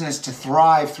business to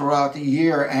thrive throughout the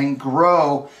year and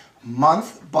grow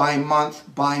month by month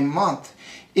by month.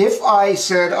 If I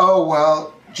said, oh,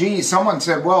 well, gee, someone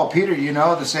said, well, Peter, you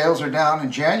know, the sales are down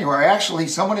in January. Actually,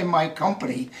 someone in my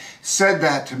company said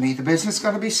that to me. The business is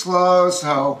going to be slow,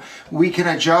 so we can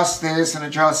adjust this and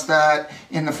adjust that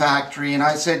in the factory. And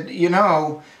I said, you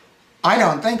know, I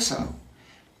don't think so.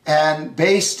 And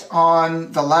based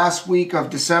on the last week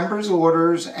of December's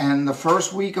orders and the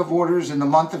first week of orders in the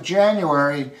month of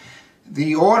January,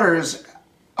 the orders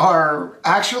are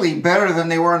actually better than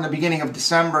they were in the beginning of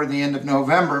December, the end of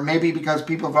November, maybe because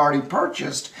people have already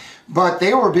purchased, but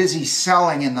they were busy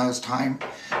selling in those times,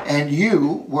 and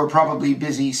you were probably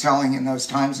busy selling in those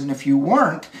times. And if you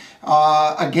weren't,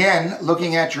 again,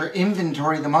 looking at your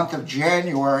inventory, the month of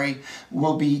January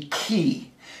will be key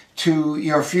to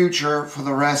your future for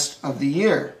the rest of the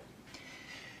year.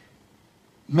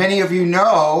 Many of you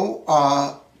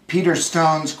know Peter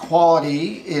Stone's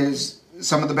quality is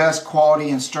some of the best quality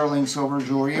in sterling silver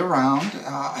jewelry around.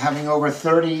 Having over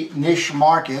 30 niche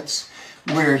markets,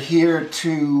 we're here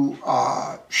to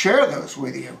share those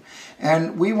with you.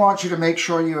 And we want you to make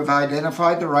sure you have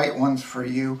identified the right ones for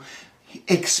you.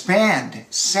 Expand.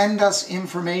 Send us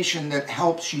information that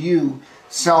helps you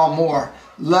sell more.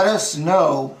 Let us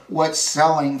know what's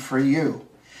selling for you.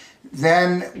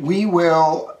 Then we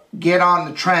will get on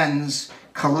the trends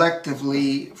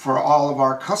collectively for all of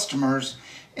our customers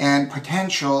and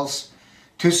potentials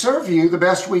to serve you the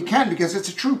best we can, because it's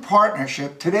a true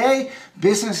partnership. Today,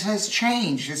 business has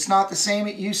changed. It's not the same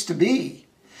it used to be.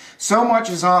 So much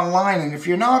is online, and if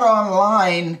you're not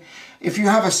online, if you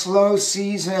have a slow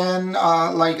season,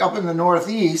 like up in the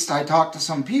Northeast, I talked to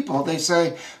some people, they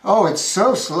say, oh, it's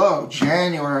so slow,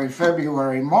 January,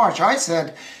 February, March. I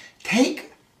said,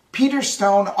 Peter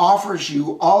Stone offers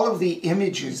you all of the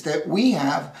images that we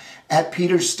have at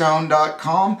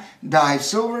peterstone.com,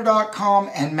 divesilver.com,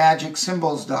 and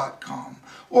magicsymbols.com,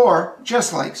 or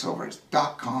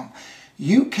justlikesilver.com.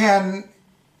 You can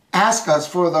ask us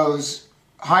for those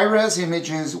high-res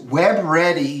images,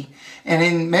 web-ready, and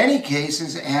in many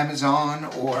cases, Amazon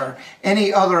or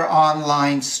any other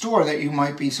online store that you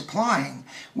might be supplying.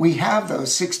 We have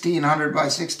those 1600 by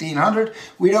 1600.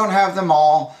 We don't have them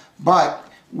all, but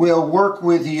we'll work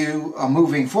with you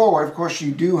moving forward. Of course,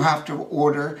 you do have to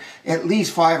order at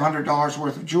least $500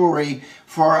 worth of jewelry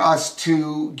for us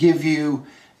to give you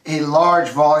a large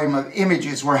volume of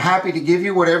images. We're happy to give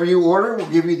you whatever you order.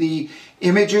 We'll give you the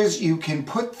images. You can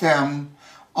put them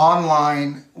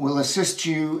online. We'll assist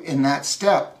you in that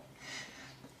step.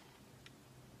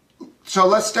 So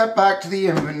let's step back to the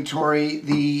inventory.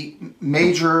 The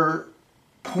major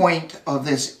point of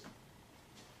this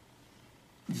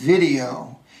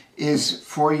video is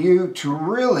for you to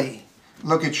really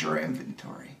look at your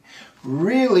inventory,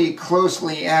 really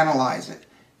closely analyze it.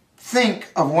 Think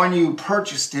of when you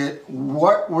purchased it.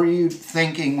 What were you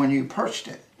thinking when you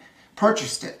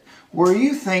purchased it? Were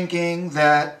you thinking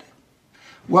that,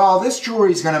 well, this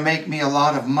jewelry is going to make me a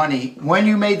lot of money when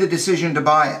you made the decision to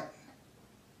buy it?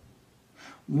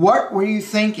 What were you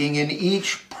thinking in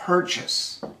each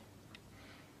purchase?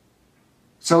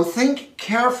 So think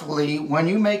carefully when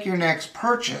you make your next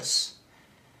purchase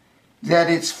that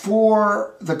it's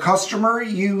for the customer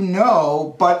you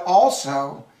know, but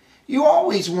also you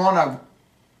always want to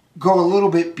go a little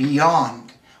bit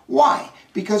beyond. Why?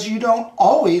 Because you don't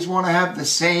always want to have the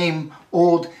same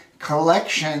old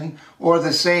collection or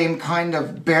the same kind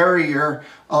of barrier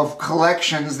of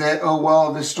collections that, oh,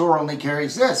 well, the store only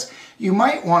carries this. You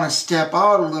might want to step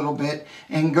out a little bit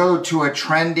and go to a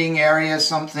trending area,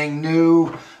 something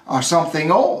new or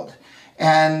something old.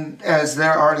 And as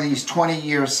there are these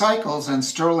 20-year cycles, and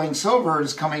sterling silver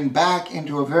is coming back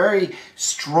into a very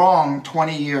strong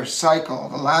 20-year cycle.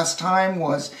 The last time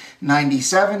was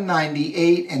 97,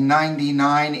 98, and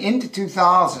 99 into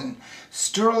 2000.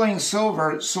 Sterling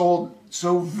silver sold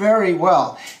so very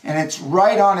well, and it's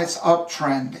right on its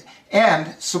uptrend.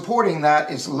 And supporting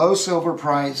that is low silver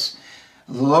price,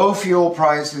 low fuel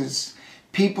prices,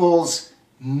 people's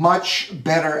much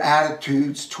better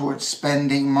attitudes towards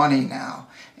spending money now.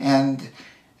 And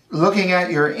looking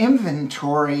at your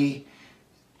inventory,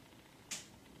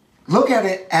 look at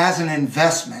it as an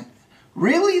investment.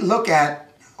 Really look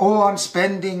at, oh, I'm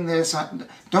spending this.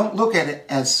 Don't look at it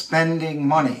as spending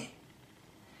money.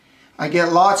 I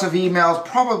get lots of emails,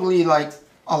 probably like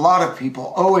a lot of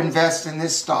people, oh, invest in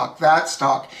this stock, that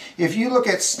stock. If you look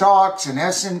at stocks and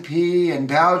S&P and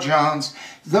Dow Jones,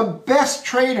 the best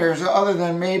traders, other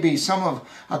than maybe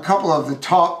a couple of the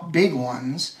top big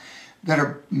ones that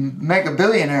are mega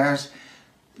billionaires,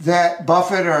 that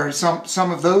Buffett or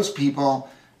some of those people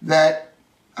that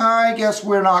I guess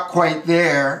we're not quite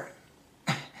there.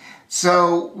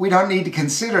 So we don't need to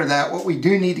consider that. What we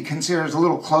do need to consider is a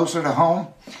little closer to home.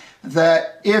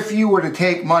 That if you were to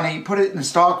take money, put it in the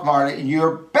stock market, and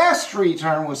your best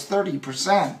return was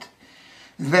 30%,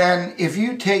 then if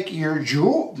you take your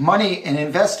money and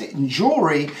invest it in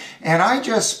jewelry, and I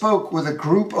just spoke with a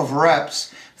group of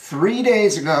reps 3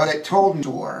 days ago that told me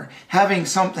we're having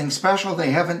something special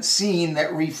they haven't seen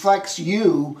that reflects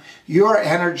you, your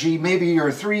energy, maybe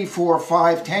your 3, 4,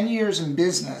 5, 10 years in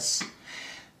business,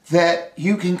 that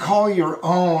you can call your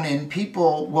own and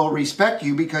people will respect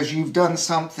you because you've done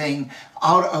something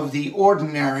out of the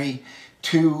ordinary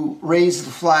to raise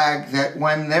the flag that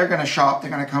when they're going to shop, they're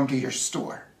going to come to your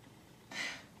store.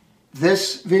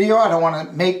 This video, I don't want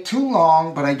to make too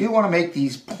long, but I do want to make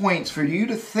these points for you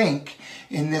to think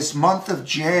in this month of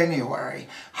January.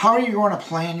 How are you going to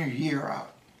plan your year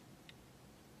out?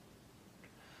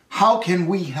 How can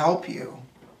we help you?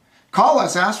 Call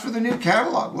us, ask for the new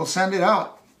catalog. We'll send it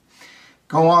out.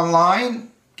 Go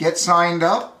online, get signed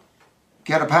up,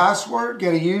 get a password,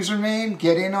 get a username,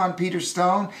 get in on Peter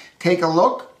Stone, take a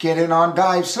look, get in on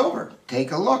Dive Silver,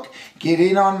 take a look, get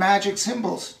in on Magic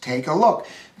Symbols, take a look.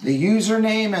 The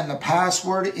username and the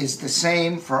password is the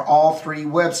same for all 3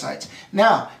 websites.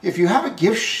 Now, if you have a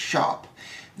gift shop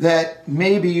that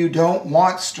maybe you don't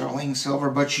want sterling silver,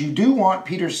 but you do want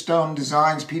Peter Stone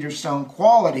designs, Peter Stone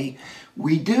quality,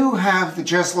 we do have the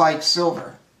Just Like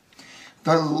Silver.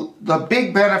 The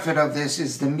big benefit of this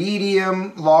is the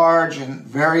medium, large, and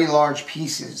very large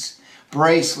pieces,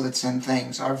 bracelets and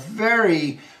things are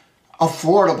very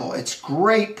affordable. It's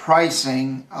great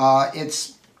pricing.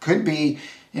 It could be,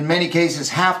 in many cases,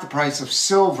 half the price of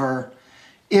silver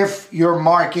if your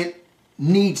market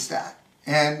needs that.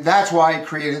 And that's why I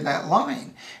created that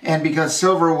line. And because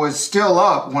silver was still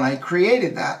up when I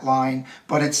created that line,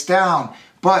 but it's down.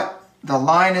 But the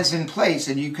line is in place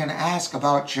and you can ask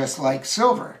about Just Like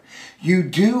Silver. You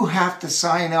do have to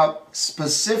sign up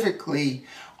specifically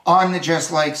on the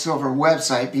Just Like Silver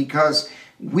website because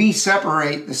we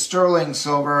separate the sterling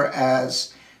silver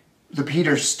as the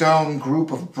Peter Stone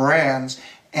group of brands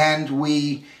and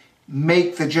we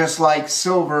make the Just Like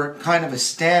Silver kind of a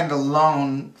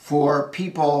standalone for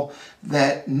people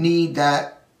that need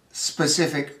that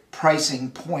specific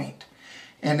pricing point.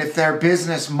 And if their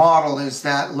business model is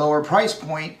that lower price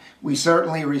point, we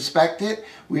certainly respect it.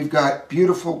 We've got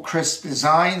beautiful, crisp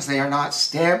designs. They are not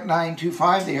stamped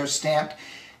 925. They are stamped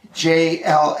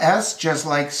JLS, Just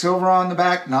Like Silver on the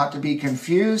back, not to be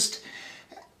confused.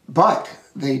 But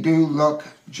they do look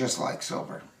just like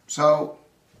silver. So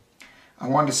I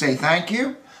wanted to say thank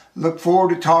you. Look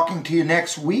forward to talking to you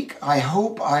next week. I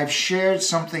hope I've shared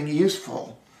something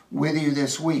useful with you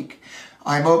this week.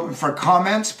 I'm open for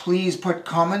comments. Please put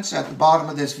comments at the bottom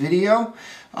of this video.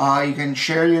 You can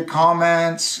share your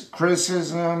comments,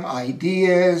 criticism,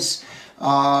 ideas,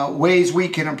 ways we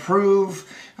can improve,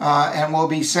 and we'll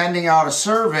be sending out a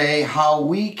survey how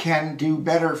we can do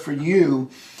better for you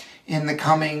in the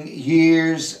coming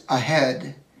years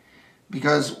ahead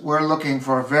because we're looking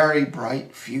for a very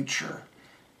bright future.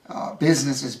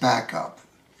 Business is back up.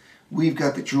 We've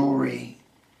got the jewelry.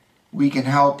 We can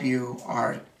help you.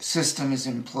 Our system is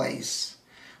in place.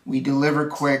 We deliver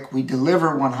quick. We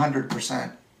deliver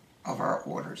 100% of our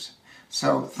orders.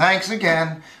 So thanks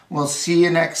again. We'll see you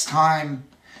next time.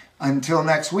 Until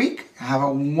next week, have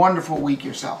a wonderful week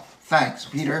yourself. Thanks,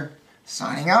 Peter.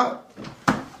 Signing out.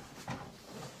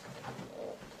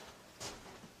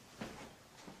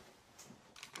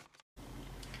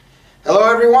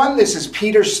 Hello, everyone. This is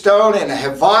Peter Stone, and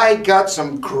have I got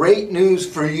some great news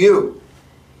for you.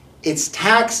 It's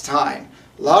tax time.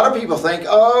 A lot of people think,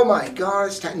 oh my God,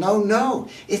 it's tax. No,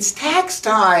 it's tax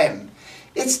time.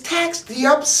 It's tax, the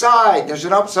upside. There's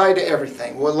an upside to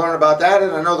everything. We'll learn about that in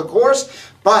another course,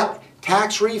 but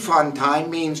tax refund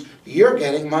time means you're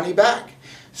getting money back.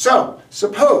 So,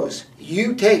 suppose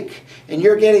you take and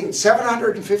you're getting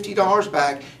 $750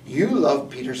 back. You love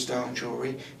Peter Stone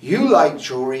jewelry. You like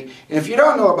jewelry. And if you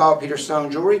don't know about Peter Stone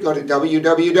jewelry, go to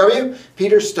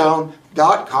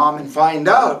www.peterstone.com and find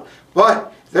out.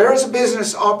 But there is a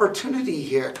business opportunity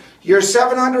here. Your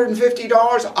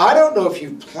 $750, I don't know if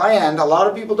you've planned. A lot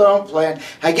of people don't plan.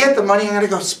 I get the money, I'm going to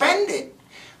go spend it.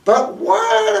 But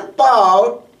what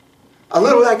about a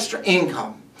little extra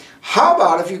income? How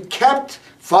about if you kept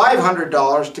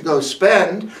 $500 to go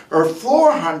spend, or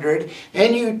 $400,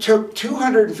 and you took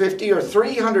 $250 or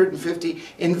 $350,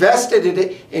 invested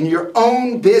it in your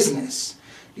own business?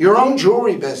 your own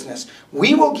jewelry business.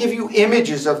 We will give you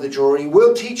images of the jewelry.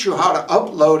 We'll teach you how to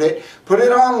upload it, put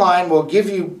it online. We'll give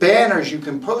you banners you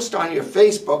can post on your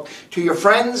Facebook to your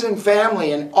friends and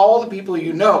family and all the people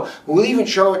you know. We'll even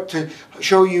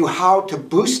show you how to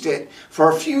boost it for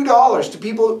a few dollars to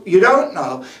people you don't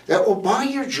know that will buy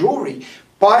your jewelry.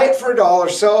 Buy it for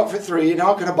 $1, sell it for $3. You're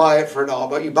not going to buy it for $1,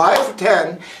 but you buy it for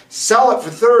 $10, sell it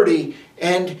for $30,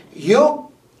 and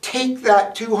you'll take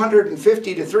that $250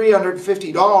 to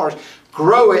 $350,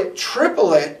 grow it,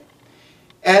 triple it,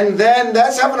 and then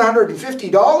that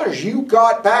 $750 you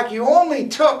got back. You only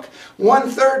took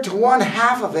 1/3 to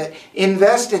 1/2 of it,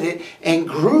 invested it, and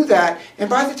grew that. And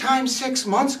by the time 6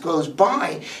 months goes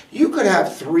by, you could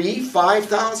have $3,000,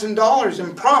 $5,000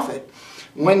 in profit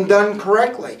when done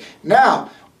correctly.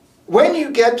 Now, when you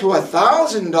get to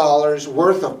 $1,000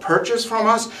 worth of purchase from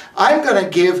us, I'm going to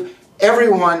give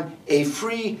everyone a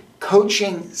free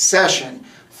coaching session.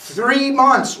 3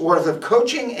 months worth of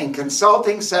coaching and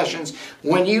consulting sessions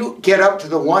when you get up to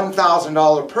the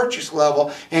 $1,000 purchase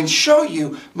level, and show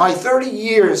you my 30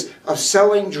 years of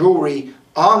selling jewelry,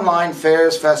 online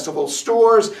fairs, festivals,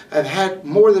 stores. I've had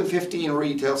more than 15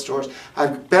 retail stores.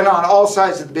 I've been on all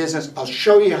sides of the business. I'll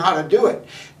show you how to do it.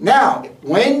 Now,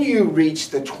 when you reach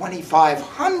the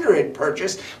 2,500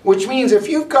 purchase, which means if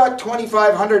you've got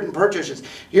 2,500 in purchases,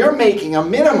 you're making a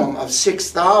minimum of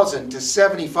 $6,000 to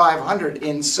 $7,500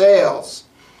 in sales.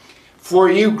 For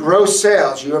you, gross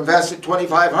sales, you invested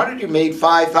 $2,500, you made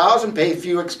 $5,000, paid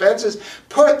few expenses,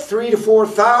 put $3,000 to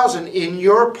 $4,000 in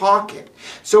your pocket.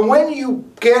 So when you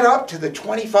get up to the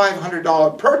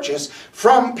 $2,500 purchase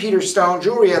from Peter Stone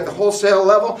Jewelry at the wholesale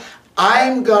level,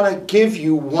 I'm going to give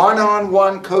you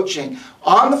one-on-one coaching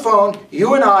on the phone,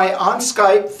 you and I, on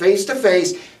Skype,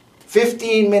 face-to-face,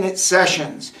 15-minute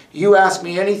sessions. You ask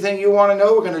me anything you want to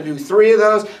know. We're going to do 3 of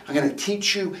those. I'm going to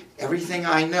teach you everything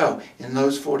I know in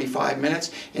those 45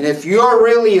 minutes. And if you're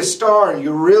really a star and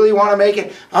you really want to make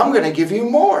it, I'm going to give you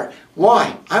more.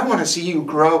 Why? I want to see you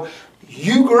grow.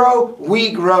 You grow,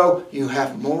 we grow. You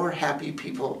have more happy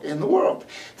people in the world.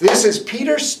 This is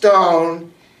Peter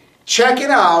Stone. Check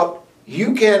it out.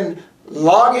 You can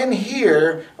log in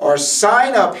here or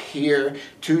sign up here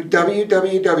to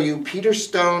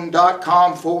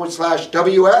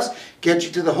www.peterstone.com/WS. Get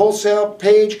you to the wholesale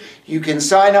page. You can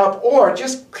sign up, or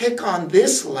just click on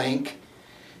this link,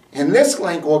 and this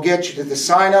link will get you to the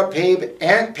sign up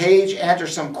page, answer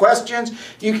some questions.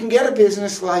 You can get a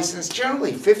business license,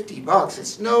 generally $50.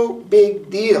 It's no big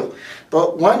deal.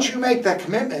 But once you make that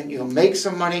commitment, you'll make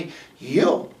some money.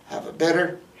 You'll have a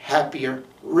better, happier,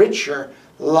 richer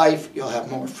life. You'll have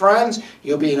more friends.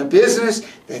 You'll be in a business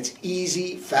that's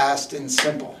easy, fast, and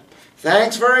simple.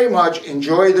 Thanks very much.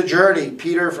 Enjoy the journey.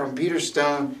 Peter from Peter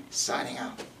Stone, signing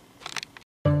out.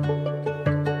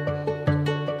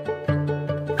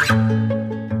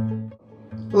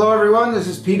 Hello everyone, this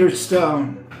is Peter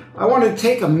Stone. I want to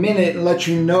take a minute and let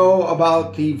you know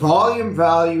about the volume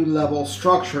value level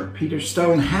structure Peter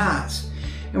Stone has.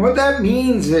 And what that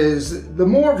means is the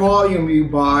more volume you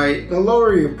buy, the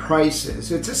lower your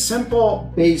prices. It's a simple,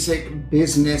 basic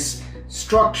business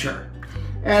structure.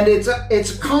 And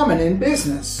it's common in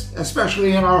business,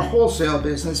 especially in our wholesale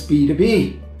business,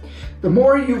 B2B. The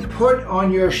more you put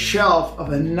on your shelf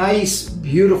of a nice,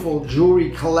 beautiful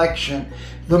jewelry collection,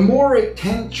 the more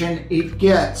attention it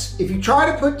gets. If you try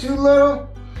to put too little,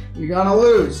 you're gonna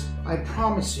lose. I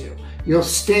promise you. You'll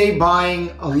stay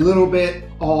buying a little bit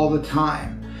all the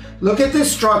time. Look at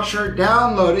this structure,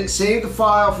 download it, save the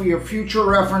file for your future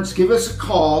reference, give us a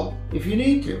call if you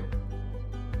need to.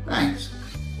 Thanks.